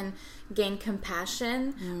 you can gain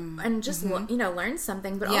compassion and just, learn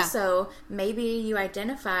something. But also, maybe you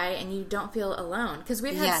identify and you don't feel alone. Because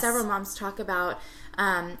we've had several moms talk about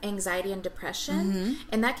anxiety and depression.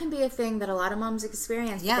 And that can be a thing that a lot of moms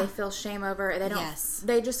experience. They feel shame over. They don't.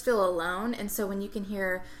 They just feel alone. And so when you can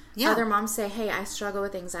hear other moms say, hey, I struggle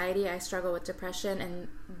with anxiety, I struggle with depression, and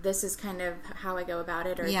this is kind of how I go about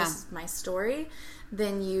it, or this is my story,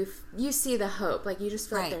 then you see the hope. Like, you just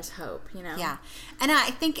feel like there's hope, Yeah. And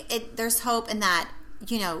I think there's hope in that,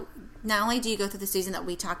 not only do you go through the season that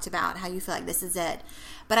we talked about, how you feel like this is it,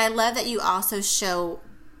 but I love that you also show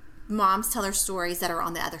moms tell their stories that are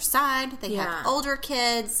on the other side. They have older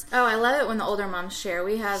kids. Oh, I love it when the older moms share.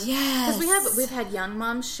 We have, because we've had young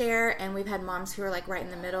moms share, and we've had moms who are like right in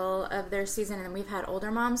the middle of their season, and then we've had older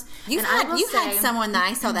moms. You had someone that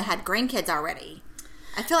I saw that had grandkids already.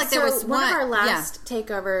 I feel like there was one of our last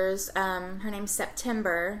takeovers. Her name's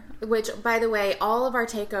September, which, by the way, all of our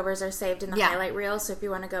takeovers are saved in the highlight reel. So if you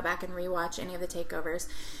want to go back and rewatch any of the takeovers,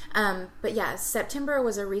 but September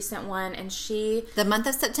was a recent one, and the month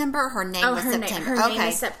of September. Her name was September. Her name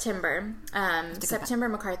is September. September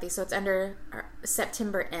McCarthy. So it's under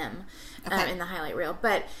September M in the highlight reel.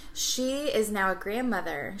 But she is now a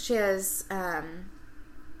grandmother. She has.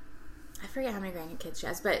 I forget how many grandkids she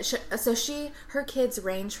has, but her kids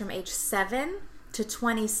range from age 7 to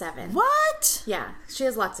 27. What? Yeah, she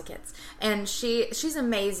has lots of kids, and she's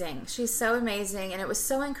amazing. She's so amazing, and it was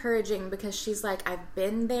so encouraging because she's like, I've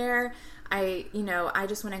been there. I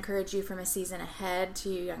just want to encourage you from a season ahead to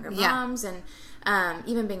you younger moms, and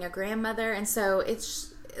even being a grandmother. And so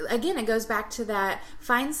it goes back to that.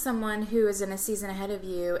 Find someone who is in a season ahead of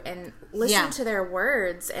you and listen to their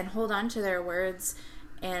words and hold on to their words.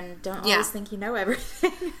 And don't always think you know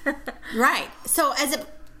everything. Right. So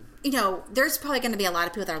there's probably going to be a lot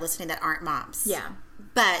of people that are listening that aren't moms. Yeah.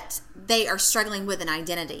 But they are struggling with an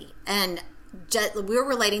identity. And we're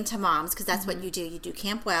relating to moms because that's what you do. You do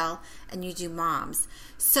Camp Well and you do moms.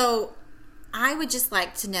 So I would just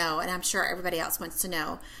like to know, and I'm sure everybody else wants to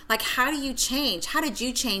know, like, how do you change? How did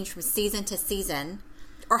you change from season to season?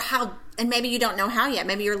 Or how, and maybe you don't know how yet.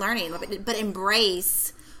 Maybe you're learning. But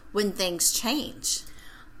embrace when things change.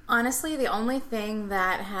 Honestly, the only thing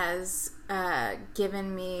that has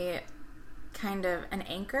given me kind of an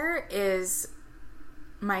anchor is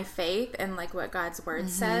my faith and like what God's word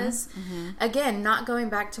says. Again, not going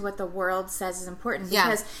back to what the world says is important,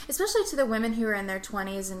 because especially to the women who are in their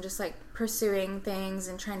 20s and just like pursuing things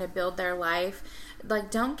and trying to build their life,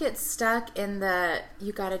 like, don't get stuck in the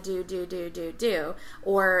you gotta do,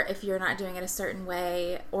 or if you're not doing it a certain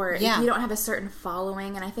way, or if you don't have a certain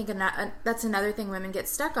following. And I think that's another thing women get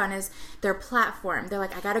stuck on is their platform. They're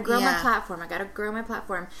like, I gotta grow my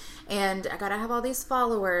platform, and I gotta have all these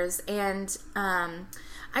followers. And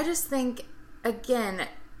I just think, again,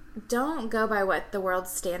 don't go by what the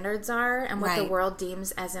world's standards are and what the world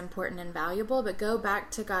deems as important and valuable, but go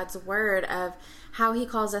back to God's word of how he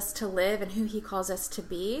calls us to live and who he calls us to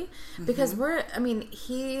be, because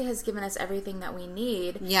he has given us everything that we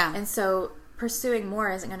need. And so pursuing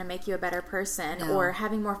more isn't going to make you a better person, No. or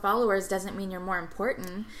having more followers doesn't mean you're more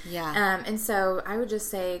important. Yeah. And so I would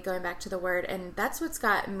just say, going back to the word, and that's what's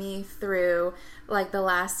got me through like the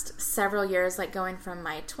last several years, like going from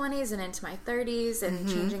my 20s and into my 30s and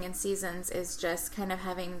changing in seasons, is just kind of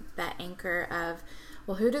having that anchor of,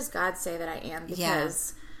 well, who does God say that I am?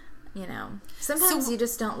 Because, you know, sometimes you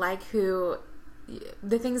just don't like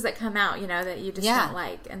the things that come out, you know, that you just don't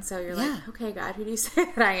like. And so you're like, okay, God, who do you say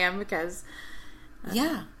that I am? Because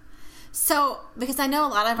So, because I know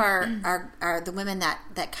a lot of our the women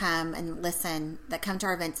that come and listen, that come to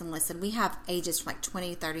our events and listen, we have ages from like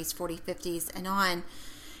 20, 30s, 40, 50s and on.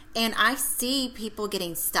 And I see people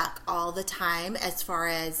getting stuck all the time as far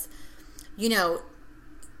as, you know,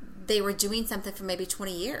 they were doing something for maybe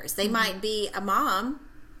 20 years. They might be a mom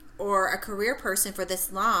or a career person for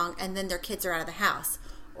this long, and then their kids are out of the house,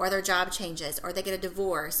 or their job changes, or they get a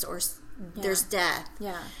divorce, or there's death.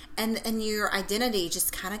 Yeah. And your identity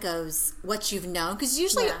just kind of goes what you've known, because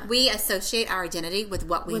usually we associate our identity with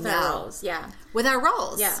what we know. With our roles, With our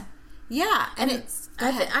roles. Yeah. Yeah. And it's...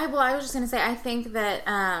 I was just going to say, I think that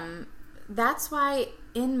that's why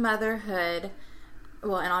in motherhood...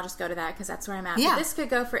 Well, and I'll just go to that because that's where I'm at. Yeah. But this could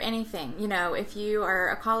go for anything. You know, if you are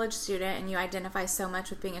a college student and you identify so much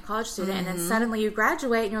with being a college student, and then suddenly you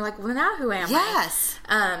graduate and you're like, well, now who am I?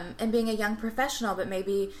 And being a young professional, but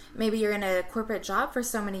maybe you're in a corporate job for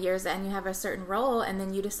so many years and you have a certain role, and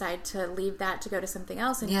then you decide to leave that to go to something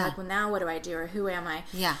else, and you're like, well, now what do I do, or who am I?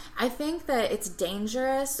 Yeah. I think that it's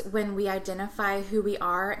dangerous when we identify who we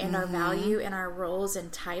are and our value in our roles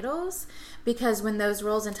and titles, because when those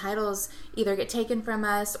roles and titles either get taken from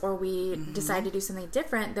us or we decide to do something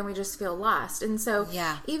different, then we just feel lost. And so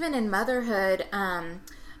even in motherhood,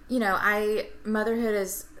 you know, motherhood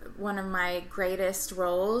is one of my greatest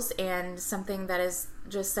roles and something that is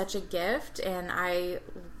just such a gift, and I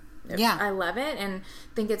love it and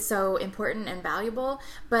think it's so important and valuable,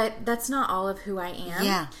 but that's not all of who I am.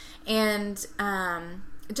 Yeah. And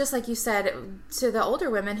just like you said, to the older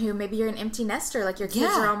women who maybe you're an empty nester, like your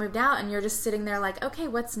kids are all moved out and you're just sitting there like, okay,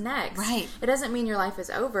 what's next? Right. It doesn't mean your life is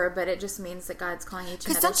over, but it just means that God's calling you to another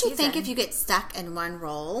Because don't you season. think if you get stuck in one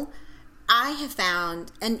role, I have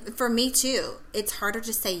found, and for me too, it's harder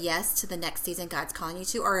to say yes to the next season God's calling you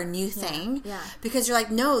to, or a new thing. Yeah. Because you're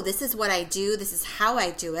like, no, this is what I do. This is how I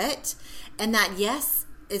do it. And that yes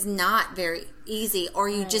is not very easy, or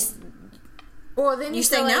you just... Well, then you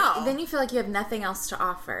say feel like, no. Then you feel like you have nothing else to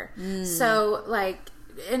offer. So, like,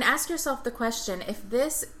 and ask yourself the question: if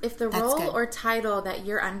the role or title that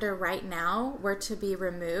you're under right now were to be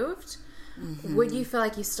removed, would you feel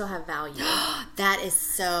like you still have value? That is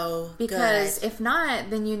so because good. if not,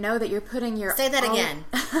 then you know that you're putting your Say that again.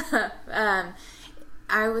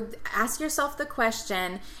 I would ask yourself the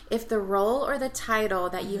question: if the role or the title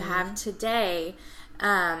that you have today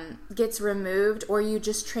gets removed, or you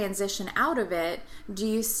just transition out of it, do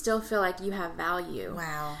you still feel like you have value?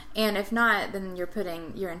 Wow. And if not, then you're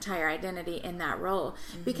putting your entire identity in that role.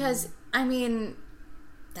 Because, I mean,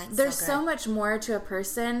 there's so much more to a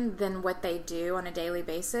person than what they do on a daily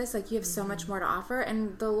basis. Like, you have so much more to offer,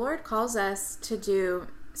 and the Lord calls us to do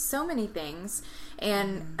so many things,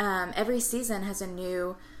 and every season has a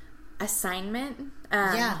new assignment.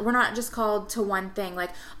 We're not just called to one thing. Like,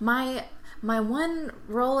 my one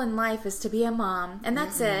role in life is to be a mom, and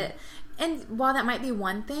that's it. And while that might be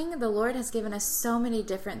one thing, the Lord has given us so many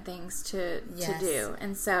different things to do.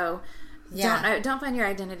 And so don't find your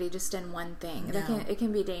identity just in one thing. No. It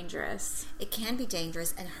can be dangerous. It can be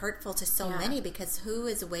dangerous and hurtful to so many, because who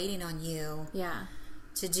is waiting on you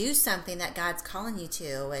to do something that God's calling you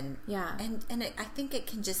to? And I think it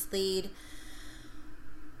can just lead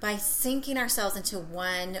by sinking ourselves into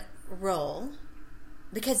one role,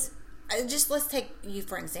 because let's take you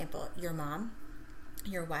for example. Your mom,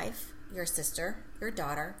 your wife, your sister, your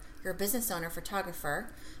daughter, you're a business owner,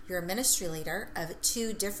 photographer, you're a ministry leader of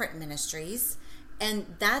 2 different ministries,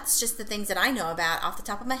 and that's just the things that I know about off the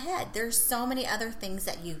top of my head. There's so many other things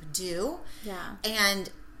that you do. Yeah. And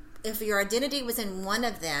if your identity was in one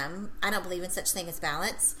of them, I don't believe in such thing as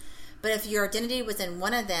balance, but if your identity was in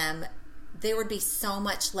one of them, there would be so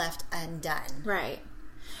much left undone. Right.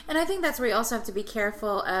 And I think that's where you also have to be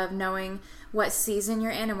careful of knowing what season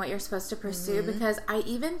you're in and what you're supposed to pursue, because I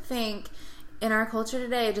even think in our culture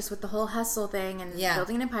today, just with the whole hustle thing and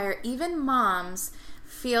building an empire, even moms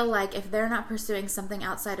feel like if they're not pursuing something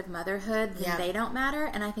outside of motherhood, then they don't matter.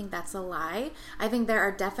 And I think that's a lie. I think there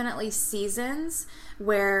are definitely seasons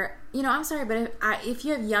where, I'm sorry, but if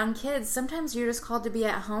you have young kids, sometimes you're just called to be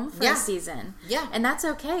at home for a season. Yeah. And that's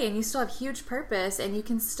okay. And you still have huge purpose, and you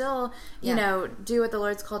can still, you know, do what the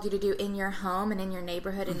Lord's called you to do in your home and in your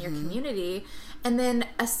neighborhood and your community. And then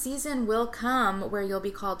a season will come where you'll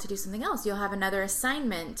be called to do something else. You'll have another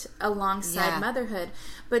assignment alongside motherhood.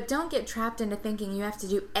 But don't get trapped into thinking you have to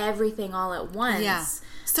do everything all at once. Yeah.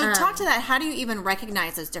 So talk to that. How do you even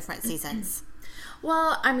recognize those different seasons?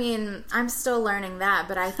 Well, I mean, I'm still learning that,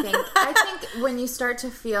 but I think when you start to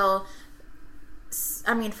feel,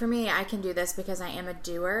 I mean, for me, I can do this because I am a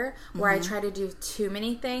doer, where I try to do too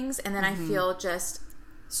many things, and then I feel just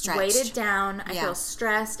stretched, weighted down. I feel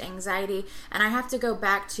stressed, anxiety, and I have to go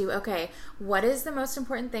back to, okay, what is the most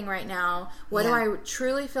important thing right now? What do I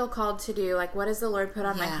truly feel called to do? Like, what does the Lord put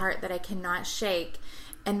on my heart that I cannot shake?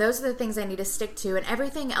 And those are the things I need to stick to. And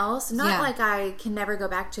everything else, not like I can never go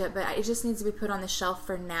back to it, but it just needs to be put on the shelf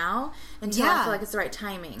for now until I feel like it's the right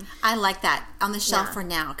timing. I like that, on the shelf for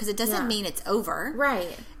now, because it doesn't mean it's over.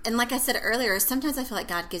 Right. And like I said earlier, sometimes I feel like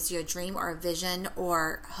God gives you a dream or a vision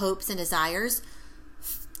or hopes and desires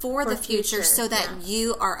for the future so that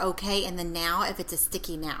you are okay in the now if it's a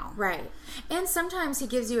sticky now. Right. And sometimes he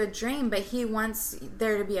gives you a dream, but he wants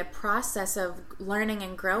there to be a process of learning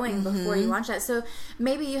and growing before you launch that. So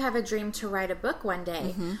maybe you have a dream to write a book one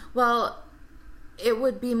day. Well, it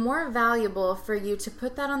would be more valuable for you to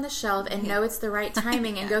put that on the shelf and know it's the right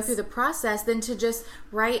timing and go through the process than to just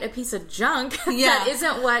write a piece of junk that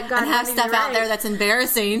isn't what God and have stuff out there that's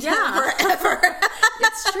embarrassing forever.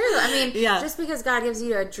 It's true. I mean, just because God gives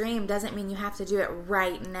you a dream doesn't mean you have to do it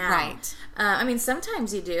right now. Right. I mean,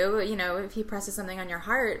 sometimes you do, if he presses something on your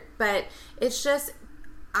heart, but it's just,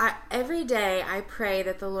 every day I pray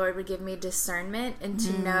that the Lord would give me discernment and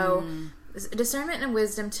to know discernment and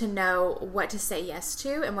wisdom to know what to say yes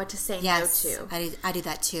to and what to say no to. I do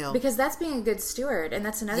that too. Because that's being a good steward. And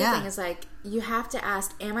that's another thing is like, you have to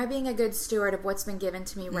ask, am I being a good steward of what's been given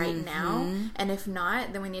to me right now? And if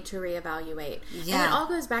not, then we need to reevaluate. Yeah. And it all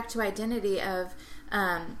goes back to identity of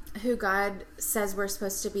who God says we're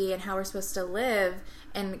supposed to be and how we're supposed to live.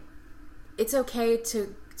 And it's okay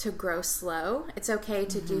to grow slow. It's okay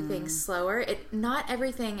to do things slower. Not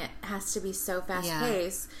everything has to be so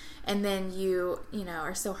fast-paced. And then you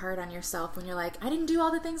are so hard on yourself when you're like, I didn't do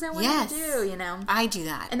all the things I wanted to do, I do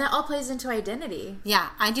that. And that all plays into identity. Yeah,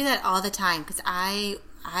 I do that all the time because I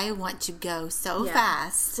want to go so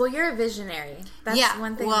fast. Well, you're a visionary. That's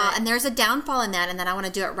one thing. Well, and there's a downfall in that, and then I want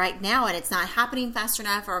to do it right now, and it's not happening fast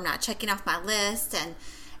enough, or I'm not checking off my list.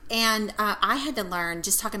 And I had to learn,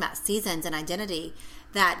 just talking about seasons and identity,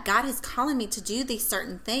 that God is calling me to do these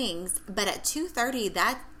certain things, but at 2:30,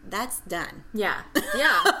 that's done. Yeah.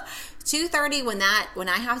 2:30 when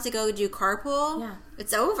I have to go do carpool,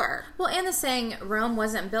 it's over. Well, and the saying, Rome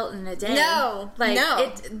wasn't built in a day. No.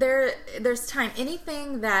 There's time.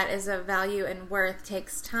 Anything that is of value and worth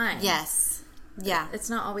takes time. Yes. Yeah. It's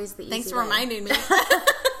not always the easy Thanks for reminding me.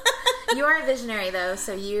 You are a visionary, though,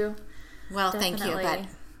 so you thank you. But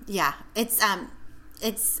yeah,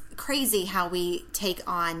 it's crazy how we take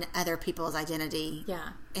on other people's identity. Yeah.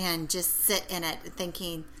 And just sit in it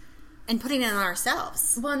thinking and putting it on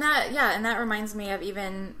ourselves. Well, and that reminds me of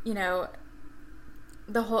even,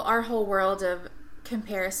 our whole world of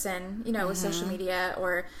comparison, with social media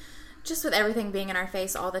or just with everything being in our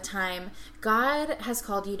face all the time. God has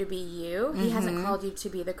called you to be you. He hasn't called you to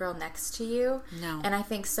be the girl next to you. No. And I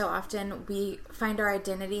think so often we find our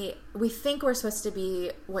identity, we think we're supposed to be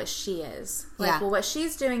what she is. Like, well, what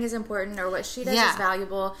she's doing is important, or what she does is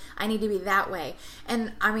valuable. I need to be that way.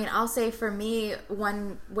 And I mean, I'll say for me,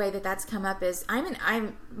 one way that's come up is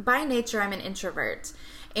by nature, I'm an introvert.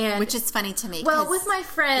 Which is funny to me. Well, with my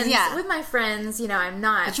friends, I'm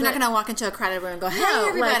not. But you're not going to walk into a crowded room and go, "Hey,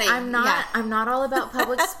 everybody!" I'm not. I'm not all about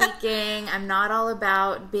public speaking. I'm not all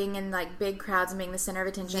about being in like big crowds and being the center of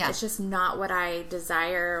attention. Yeah. It's just not what I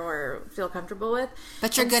desire or feel comfortable with.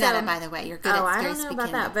 But you're good at it, by the way. You're good at I don't know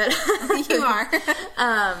about that, but you are.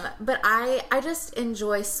 But I just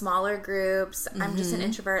enjoy smaller groups. I'm just an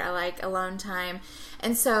introvert. I like alone time,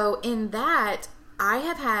 and so in that, I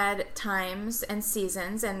have had times and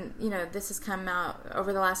seasons, and this has come out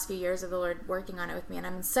over the last few years of the Lord working on it with me, and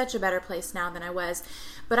I'm in such a better place now than I was.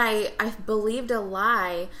 But I believed a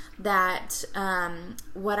lie that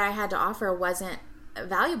what I had to offer wasn't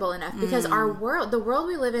valuable enough, because the world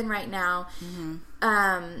we live in right now,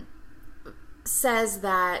 says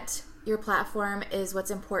that your platform is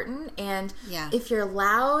what's important, and if you're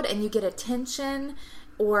loud and you get attention,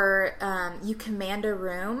 or you command a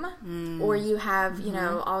room, or you have, you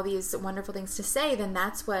know, all these wonderful things to say, then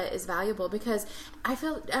that's what is valuable. Because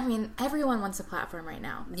everyone wants a platform right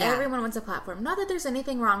now. Yeah. Everyone wants a platform. Not that there's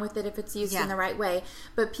anything wrong with it if it's used in the right way,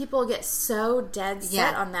 but people get so dead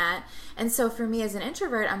set on that. And so for me as an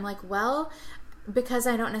introvert, I'm like, well, because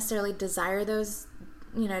I don't necessarily desire those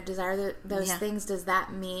things, does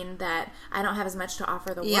that mean that I don't have as much to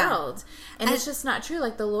offer the world? And it's just not true.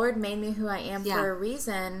 Like, the Lord made me who I am for a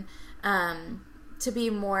reason, to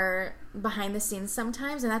be more behind the scenes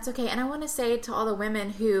sometimes, and that's okay. And I want to say to all the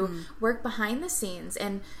women who work behind the scenes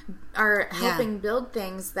and are helping build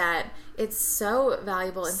things, that it's so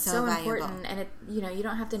valuable and so important, and you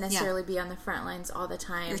don't have to necessarily be on the front lines all the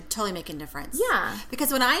time. You're totally making a difference. Yeah.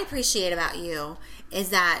 Because what I appreciate about you is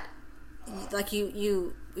that, like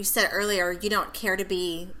you said earlier, you don't care to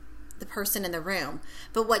be the person in the room,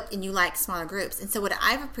 and you like smaller groups. And so what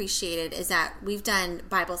I've appreciated is that we've done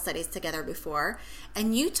Bible studies together before,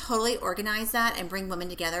 and you totally organize that and bring women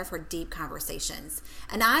together for deep conversations.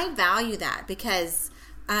 And I value that, because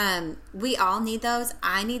we all need those.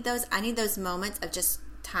 I need those moments of just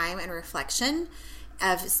time and reflection,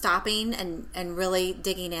 of stopping and really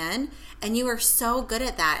digging in. And you are so good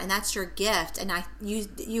at that, and that's your gift. And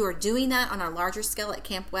you are doing that on a larger scale at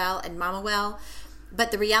Camp Well and Mama Well.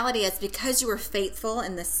 But the reality is, because you were faithful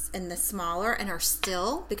in the smaller, and are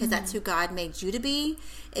still, because that's who God made you to be,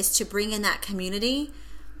 is to bring in that community.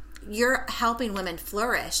 You're helping women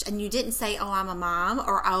flourish. And you didn't say, oh, I'm a mom,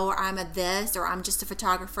 or oh, I'm a this, or I'm just a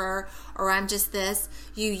photographer, or I'm just this.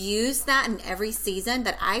 You use that in every season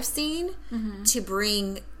that I've seen to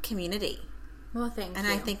bring community. Well, thank you. And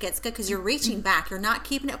I think it's good, because you're reaching back. You're not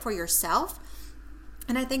keeping it for yourself.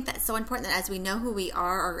 And I think that's so important, that as we know who we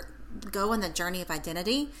are, or go on the journey of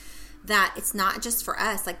identity, that it's not just for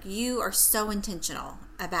us. Like, you are so intentional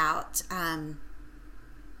about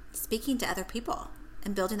speaking to other people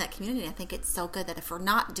and building that community. I think it's so good that if we're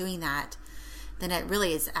not doing that, then it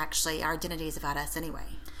really is actually, our identity is about us anyway.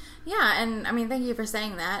 Yeah, and I mean, thank you for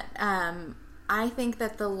saying that. I think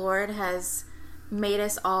that the Lord has made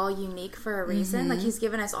us all unique for a reason. Like, He's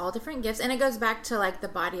given us all different gifts, and it goes back to, like, the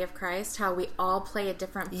body of Christ, how we all play a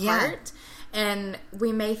different part. And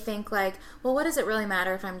we may think, like, well, what does it really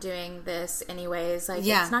matter if I'm doing this anyways? Like,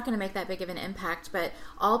 it's not going to make that big of an impact. But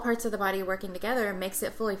all parts of the body working together makes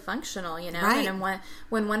it fully functional, you know? Right. And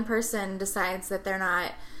when one person decides that they're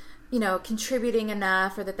not, you know, contributing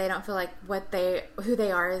enough, or that they don't feel like who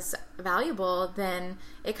they are is valuable, then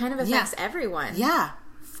it kind of affects everyone. Yeah,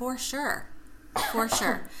 for sure. For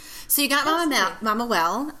sure. So you got Mama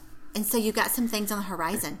Well, and so you got some things on the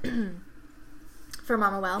horizon. For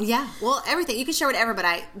Mama Well? Yeah. Well, everything. You can share whatever,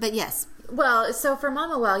 but yes. Well, so for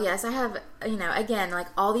Mama Well, yes, I have, you know, again, like,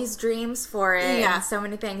 all these dreams for it, and so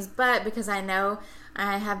many things, but because I know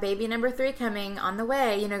I have baby number 3 coming on the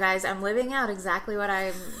way, you know, guys, I'm living out exactly what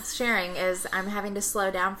I'm sharing, is I'm having to slow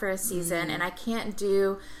down for a season, and I can't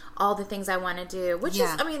do all the things I want to do, which is,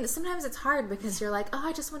 I mean, sometimes it's hard, because you're like, oh,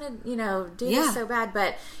 I just want to, you know, do this so bad,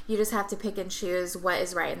 but you just have to pick and choose what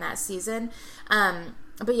is right in that season.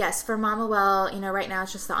 But yes, for Mama Well, you know, right now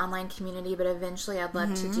it's just the online community, but eventually I'd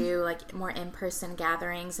love to do, like, more in-person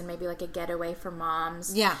gatherings, and maybe, like, a getaway for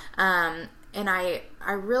moms. Yeah. And I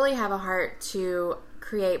really have a heart to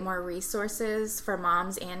create more resources for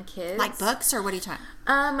moms and kids. Like books, or what are you talking?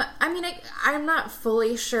 I mean, I'm not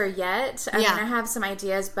fully sure yet. I mean, I have some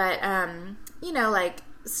ideas, but, you know, like,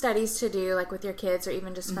 studies to do, like, with your kids, or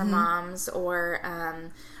even just for moms,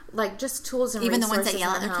 or, like, just tools and even resources. Even the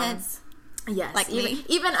ones that yell at their kids? Yes, like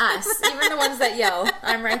even us, even the ones that yell.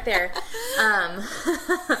 I'm right there.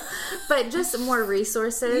 But just more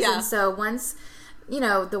resources. And so once, you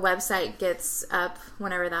know, the website gets up,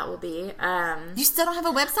 whenever that will be. You still don't have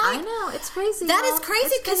a website? I know, it's crazy. That is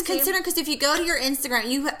crazy, because if you go to your Instagram,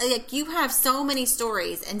 you have so many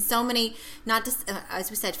stories, and so many, not just, as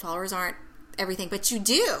we said, followers aren't everything, but you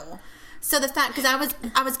do. So the fact, because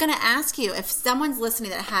I was going to ask you, if someone's listening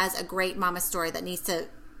that has a great mama story that needs to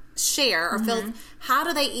share, or feel, how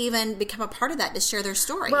do they even become a part of that, to share their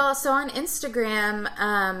story? Well, so on Instagram,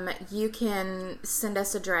 you can send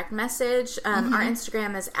us a direct message. Our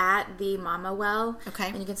Instagram is @themamawell. Okay.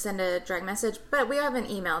 And you can send a direct message, but we have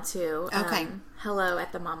an email too. Okay.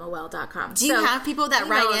 hello@themamawell.com. Do you have people that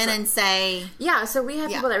write in and say... Yeah, so we have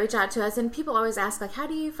people that reach out to us, and people always ask, like, how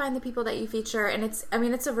do you find the people that you feature? And it's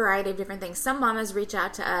a variety of different things. Some mamas reach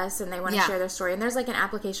out to us, and they want to share their story, and there's, like, an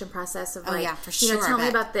application process of, like, for sure, tell me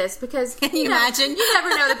about this, because... Can you imagine? You never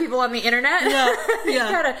know the people on the internet. You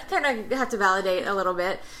kind of have to validate a little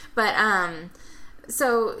bit. But,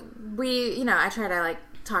 so we, I try to, like,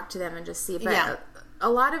 talk to them and just see, but... a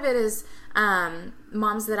lot of it is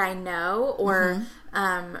moms that I know or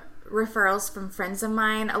referrals from friends of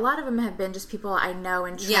mine. A lot of them have been just people I know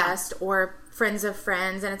and trust or friends of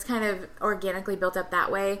friends, and it's kind of organically built up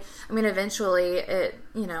that way. I mean, eventually it,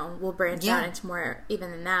 will branch out into more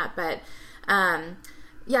even than that. But,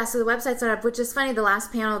 so the website's set up, which is funny. The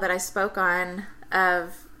last panel that I spoke on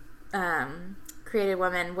of Created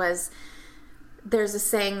Woman was, there's a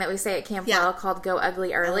saying that we say at Camp Well called "Go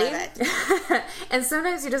Ugly Early," I love it. and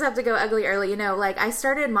sometimes you just have to go ugly early. Like I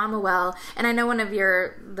started Mama Well, and I know one of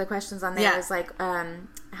the questions on there is like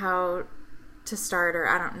how to start, or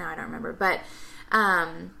I don't remember, but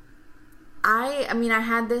I mean I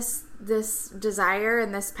had this desire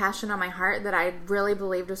and this passion on my heart that I really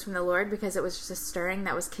believed was from the Lord, because it was just a stirring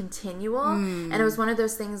that was continual, and it was one of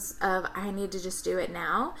those things of I need to just do it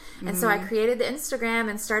now. And so I created the Instagram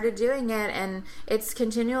and started doing it, and it's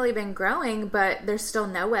continually been growing, but there's still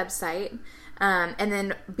no website. And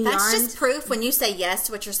then beyond, that's just proof when you say yes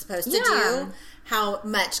to what you're supposed to do, how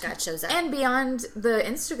much God shows up. And beyond the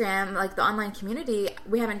Instagram, like the online community,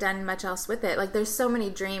 we haven't done much else with it. Like there's so many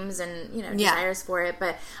dreams and desires for it,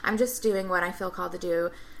 but I'm just doing what I feel called to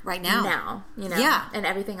do right now. And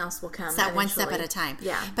everything else will come. It's that one step at a time.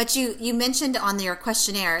 Yeah. But you mentioned on your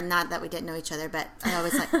questionnaire, not that we didn't know each other, but I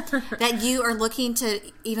always like that you are looking to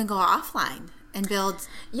even go offline and build.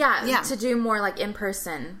 To do more like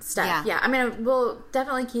in-person stuff. I mean, we'll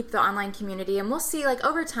definitely keep the online community, and we'll see like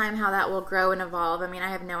over time how that will grow and evolve. I mean,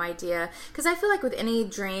 I have no idea, because I feel like with any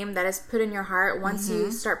dream that is put in your heart, once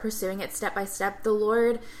you start pursuing it step by step, the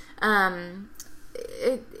Lord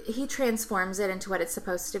he transforms it into what it's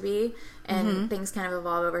supposed to be, and things kind of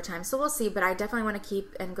evolve over time. So we'll see, but I definitely want to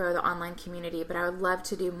keep and grow the online community, but I would love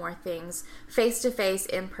to do more things face-to-face,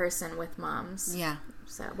 in-person with moms.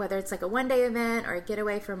 So whether it's like a one-day event or a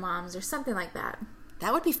getaway for moms or something like that.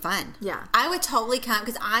 That would be fun. Yeah. I would totally come,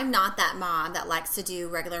 because I'm not that mom that likes to do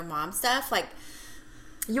regular mom stuff. Like,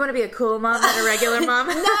 you want to be a cool mom, not a regular mom?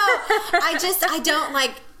 No, I don't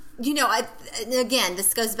like, again,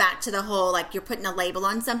 this goes back to the whole, like, you're putting a label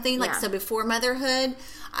on something. Like, so before motherhood,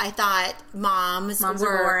 I thought moms were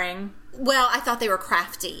boring. Well, I thought they were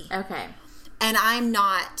crafty. Okay. And I'm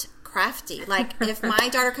not crafty. Like, if my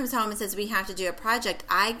daughter comes home and says we have to do a project,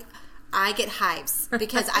 I get hives,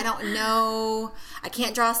 because I don't know. I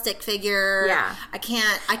can't draw a stick figure. Yeah. I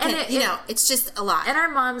can't, it's just a lot. And our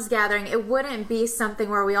mom's gathering, it wouldn't be something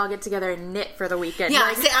where we all get together and knit for the weekend. Yeah.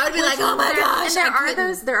 Like, I would be like, oh my gosh. And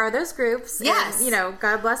there are those groups. Yes. And,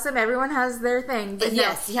 God bless them. Everyone has their thing. But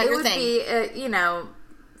yes, you have your thing. It would be,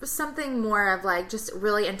 something more of like just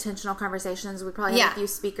really intentional conversations. We probably have a few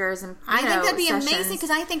speakers, and I think that'd be sessions. amazing, because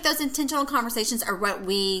I think those intentional conversations are what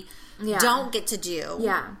we don't get to do.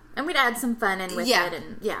 Yeah, and we'd add some fun in with it,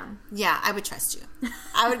 and I would trust you.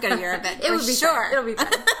 I would go to your event. It would be sure. Fun. It'll be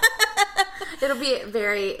fun. It'll be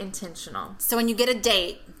very intentional. So when you get a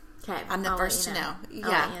date, okay, I'm the first to know.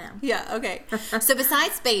 Yeah, okay. So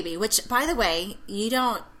besides baby, which by the way, you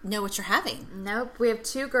don't know what you're having. Nope. We have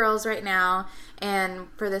 2 girls right now, and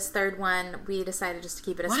for this third one, we decided just to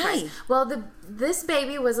keep it a surprise. Well, this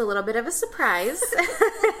baby was a little bit of a surprise,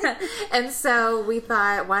 and so we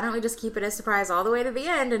thought, why don't we just keep it a surprise all the way to the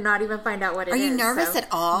end and not even find out what it is? Are you nervous at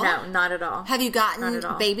all? No, not at all. Have you gotten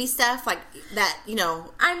baby stuff like that,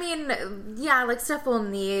 I mean, like stuff we'll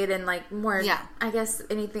need, and like more, I guess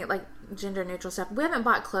anything like gender neutral stuff. We haven't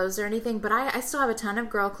bought clothes or anything, but I still have a ton of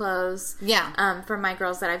girl clothes for my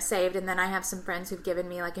girls that I've saved, and then I have some friends who've given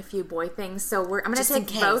me like a few boy things, so I'm going to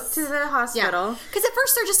take both to the hospital. Because at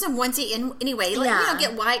first they're just in onesie anyway. Like,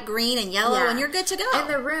 get white, green, and yellow, and you're good to go. In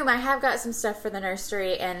the room, I have got some stuff for the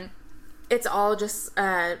nursery, and it's all just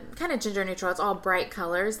kind of gender neutral. It's all bright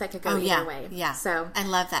colors that could go either way. Yeah. So I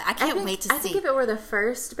love that. I can't wait to see. I think if it were the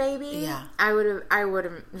first baby, I would have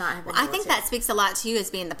not have been able I think that speaks a lot to you as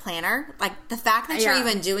being the planner. Like, the fact that you're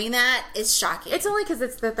even doing that is shocking. It's only because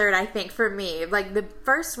it's the third, I think, for me. Like, the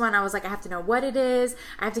first one, I was like, I have to know what it is.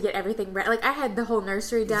 I have to get everything ready. Like, I had the whole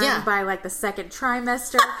nursery done by, like, the second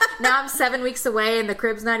trimester. Now I'm 7 weeks away, and the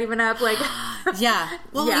crib's not even up. Like,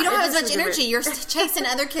 Well, you don't have as much energy. You're chasing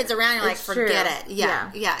other kids around. You're like, forget it.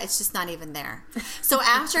 Yeah, it's just not even there. So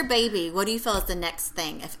after baby, what do you feel is the next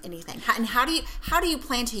thing, if anything? And how do you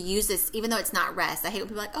plan to use this, even though it's not rest? I hate when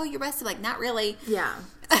people are like, oh, you're rested. Like, not really. Yeah.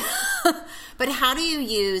 But how do you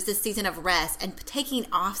use this season of rest and taking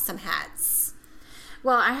off some hats?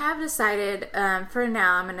 Well, I have decided for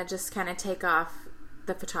now I'm going to just kind of take off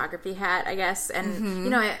the photography hat, I guess. And, you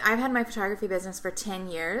know, I've had my photography business for 10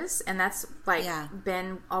 years, and that's, like,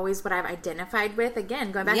 been always what I've identified with.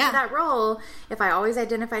 Again, going back to that role, if I always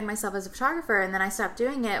identified myself as a photographer and then I stopped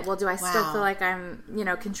doing it, well, do I still feel like I'm, you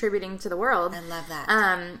know, contributing to the world? I love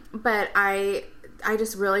that. But I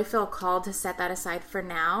just really feel called to set that aside for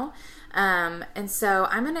now. And so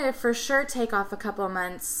I'm going to for sure take off a couple of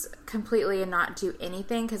months completely and not do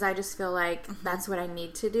anything, because I just feel like that's what I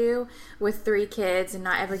need to do with 3 kids and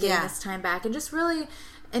not ever getting this time back, and just really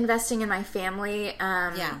investing in my family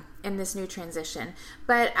in this new transition.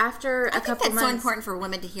 But after a couple months... I think that's so important for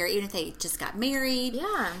women to hear, even if they just got married.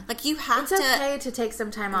 Yeah. Like, you have to... It's okay to take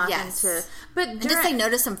some time off and to... And just say no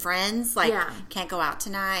to some friends, like, can't go out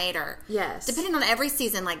tonight, or... Yes. Depending on every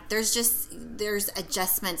season, like, there's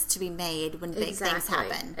adjustments to be made when big things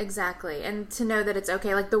happen. Exactly. And to know that it's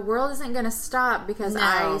okay. Like, the world isn't going to stop because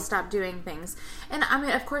I stop doing things. And, I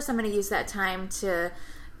mean, of course, I'm going to use that time to...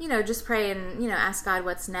 you know, just pray and, you know, ask God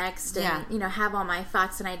what's next, and, you know, have all my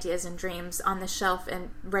thoughts and ideas and dreams on the shelf and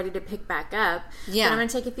ready to pick back up. Yeah. But I'm going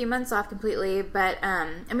to take a few months off completely. But,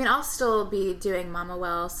 I mean, I'll still be doing Mama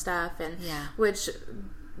Well stuff, and which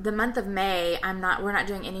the month of May, we're not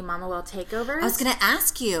doing any Mama Well takeovers. I was going to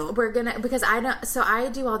ask you. Because I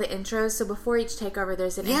do all the intros. So before each takeover,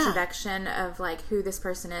 there's an introduction of, like, who this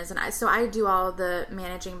person is. And I do all the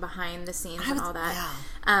managing behind the scenes and all that.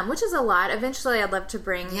 Yeah. Which is a lot. Eventually, I'd love to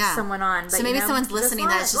bring someone on. But, so maybe someone's listening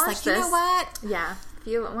that's just like, you know what? Yeah. If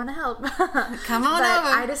you want to help. Come on over.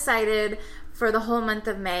 I decided for the whole month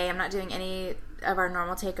of May, I'm not doing any of our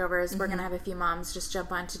normal takeovers. We're going to have a few moms just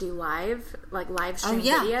jump on to do live stream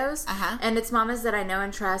videos. And it's mamas that I know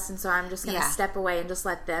and trust, and so I'm just going to step away and just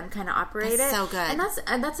let them kind of operate it. So good.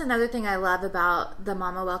 And that's another thing I love about the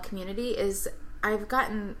Mama Well community is I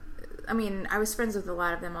was friends with a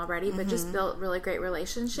lot of them already, but just built really great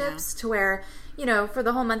relationships to where, you know, for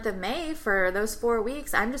the whole month of May, for those 4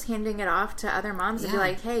 weeks, I'm just handing it off to other moms and be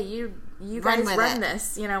like, hey, you guys run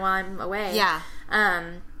this, you know, while I'm away. Yeah.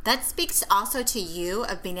 That speaks also to you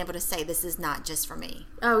of being able to say, this is not just for me.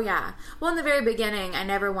 Oh, yeah. Well, in the very beginning, I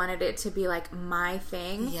never wanted it to be, like, my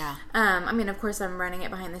thing. Yeah. I mean, of course, I'm running it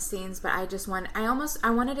behind the scenes, but I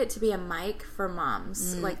wanted it to be a mic for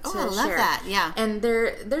moms, like, to share. I love that, yeah. And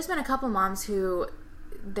there's been a couple moms who,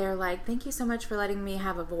 they're like, thank you so much for letting me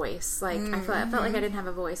have a voice. Like, I felt like I didn't have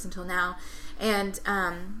a voice until now. And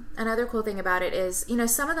another cool thing about it is, you know,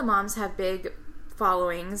 some of the moms have big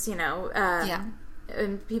followings, you know,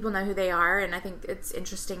 and people know who they are, and I think it's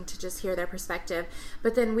interesting to just hear their perspective.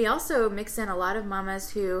 But then we also mix in a lot of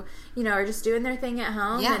mamas who, you know, are just doing their thing at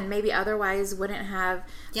home and maybe otherwise wouldn't have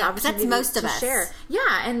the opportunity to share.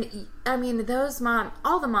 Yeah, and I mean,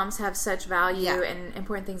 all the moms have such value and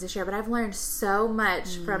important things to share, but I've learned so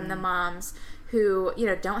much from the moms who, you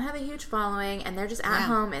know, don't have a huge following, and they're just at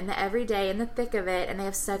home in the everyday, in the thick of it, and they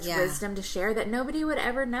have such wisdom to share that nobody would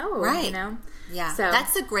ever know, you know? Yeah. So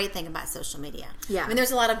that's the great thing about social media. Yeah. I mean,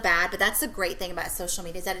 there's a lot of bad, but that's the great thing about social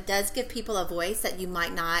media is that it does give people a voice that you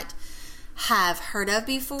might not have heard of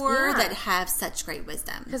before that have such great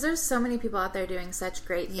wisdom. Because there's so many people out there doing such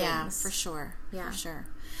great things. Yeah, for sure. Yeah. For sure.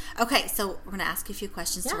 Okay, so we're going to ask you a few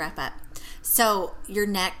questions to wrap up. So your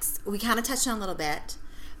next, we kind of touched on a little bit,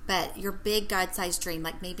 but your big God-sized dream,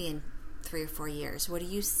 like maybe in 3 or 4 years, what do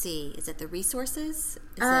you see? Is it the resources? Is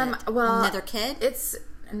it another kid?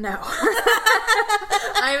 No.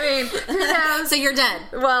 I mean, who knows? So you're done.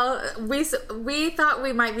 Well, we thought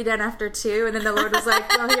we might be done after 2, and then the Lord was like,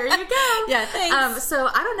 well, here you go. Yeah, thanks. So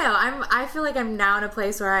I don't know. I feel like I'm now in a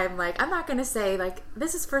place where I'm like, I'm not going to say, like,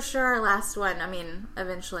 this is for sure our last one. I mean,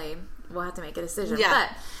 eventually we'll have to make a decision. Yeah.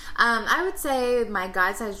 But I would say my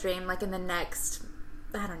God-sized dream, like in the next,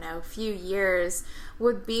 I don't know, few years,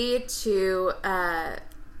 would be to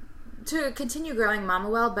continue growing Mama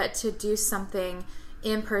Well, but to do something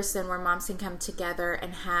in person where moms can come together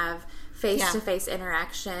and have face-to-face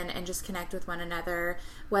interaction and just connect with one another,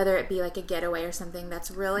 whether it be like a getaway or something that's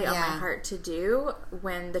really on my heart to do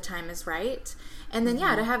when the time is right. And then,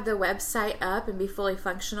 to have the website up and be fully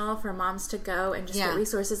functional for moms to go and just get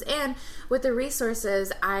resources. And with the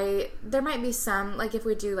resources, there might be some, like if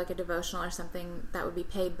we do like a devotional or something that would be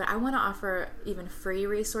paid, but I want to offer even free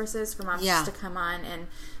resources for moms just to come on and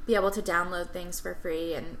be able to download things for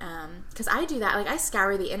free. And because I do that, like I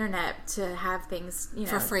scour the internet to have things, you know,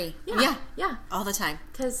 for free. Yeah. All the time.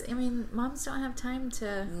 Because, I mean, moms don't have time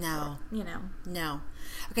to, No.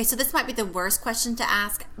 Okay, so this might be the worst question to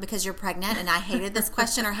ask because you're pregnant, and I hated this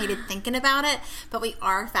question or hated thinking about it, but we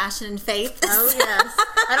are fashion and faith. Oh, yes.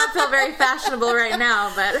 I don't feel very fashionable right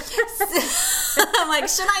now, but... I'm like,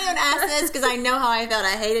 should I even ask this? Because I know how I felt.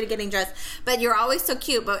 I hated getting dressed. But you're always so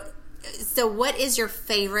cute, but So what is your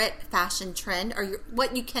favorite fashion trend, or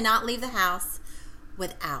what you cannot leave the house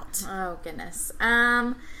without? Oh, goodness.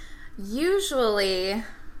 Usually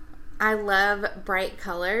I love bright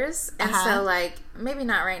colors. And so, like, maybe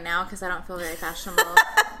not right now because I don't feel very fashionable.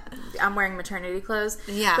 I'm wearing maternity clothes.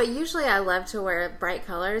 Yeah. But usually I love to wear bright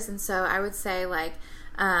colors. And so I would say, like,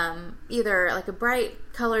 either like a bright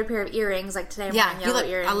colored pair of earrings. Like today I'm wearing yellow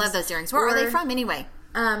earrings. I love those earrings. Where are they from anyway?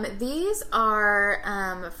 These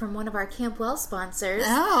are from one of our Camp Well sponsors.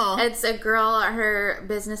 Oh. It's a girl, her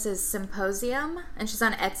business is Symposium, and she's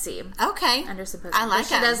on Etsy. Okay. Under Symposium. I like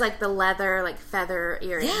She does like the leather, like feather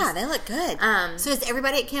earrings. Yeah, they look good. So does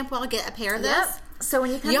everybody at Camp Well get a pair of those? Yep. So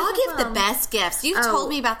when you come Y'all to Camp give the best gifts. You've told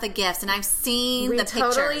me about the gifts, and I've seen the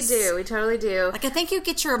pictures. We totally do. Like, I think you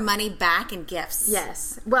get your money back in gifts.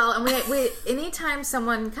 Yes. Well, and we anytime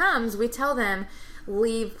someone comes, we tell them,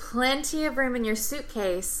 leave plenty of room in your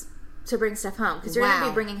suitcase to bring stuff home, because you're going to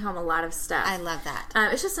be bringing home a lot of stuff. I love that.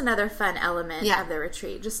 It's just another fun element of the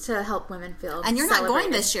retreat, just to help women feel And you're not going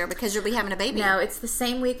this year because you'll be having a baby. No, it's the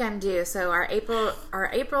same week I'm due. So our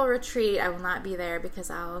April retreat, I will not be there because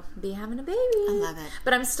I'll be having a baby. I love it.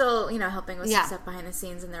 But I'm still, helping with some stuff behind the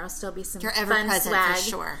scenes, and there'll still be some You're fun ever-present swag. for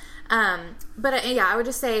sure. But I would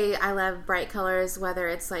just say I love bright colors, whether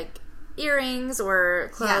it's like earrings or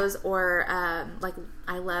clothes or like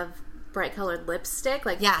I love bright colored lipstick,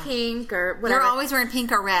 like pink or whatever. You're always wearing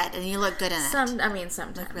pink or red, and you look good in it. Sometimes.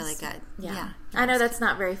 Look really good. Yeah. I know that's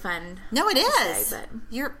not very fun. No, it is. Say,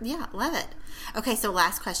 but love it. Okay, so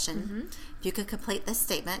last question. If you could complete this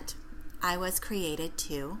statement, I was created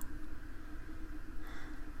to...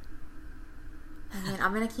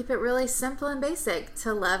 I'm going to keep it really simple and basic,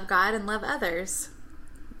 to love God and love others.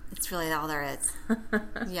 It's really all there is.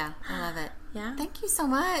 Yeah, I love it. Yeah. Thank you so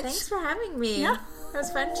much. Thanks for having me. Yeah. It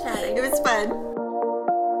was fun chatting. It was fun.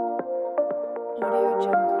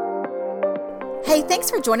 Hey, thanks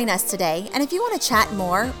for joining us today. And if you want to chat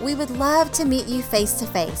more, we would love to meet you face to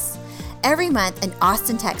face. Every month in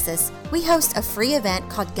Austin, Texas, we host a free event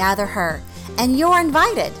called Gather Her, and you're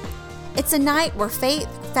invited. It's a night where faith,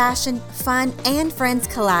 fashion, fun, and friends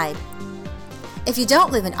collide. If you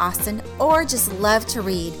don't live in Austin or just love to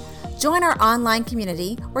read, join our online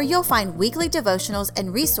community where you'll find weekly devotionals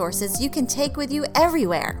and resources you can take with you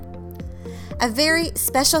everywhere. A very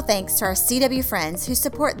special thanks to our CW friends who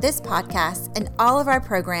support this podcast and all of our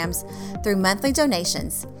programs through monthly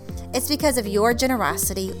donations. It's because of your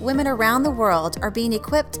generosity, women around the world are being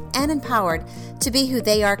equipped and empowered to be who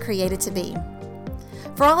they are created to be.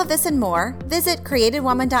 For all of this and more, visit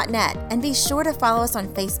createdwoman.net and be sure to follow us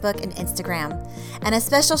on Facebook and Instagram. And a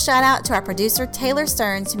special shout out to our producer, Taylor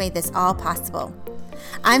Stearns, who made this all possible.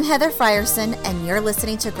 I'm Heather Frierson, and you're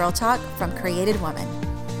listening to Girl Talk from Created Woman.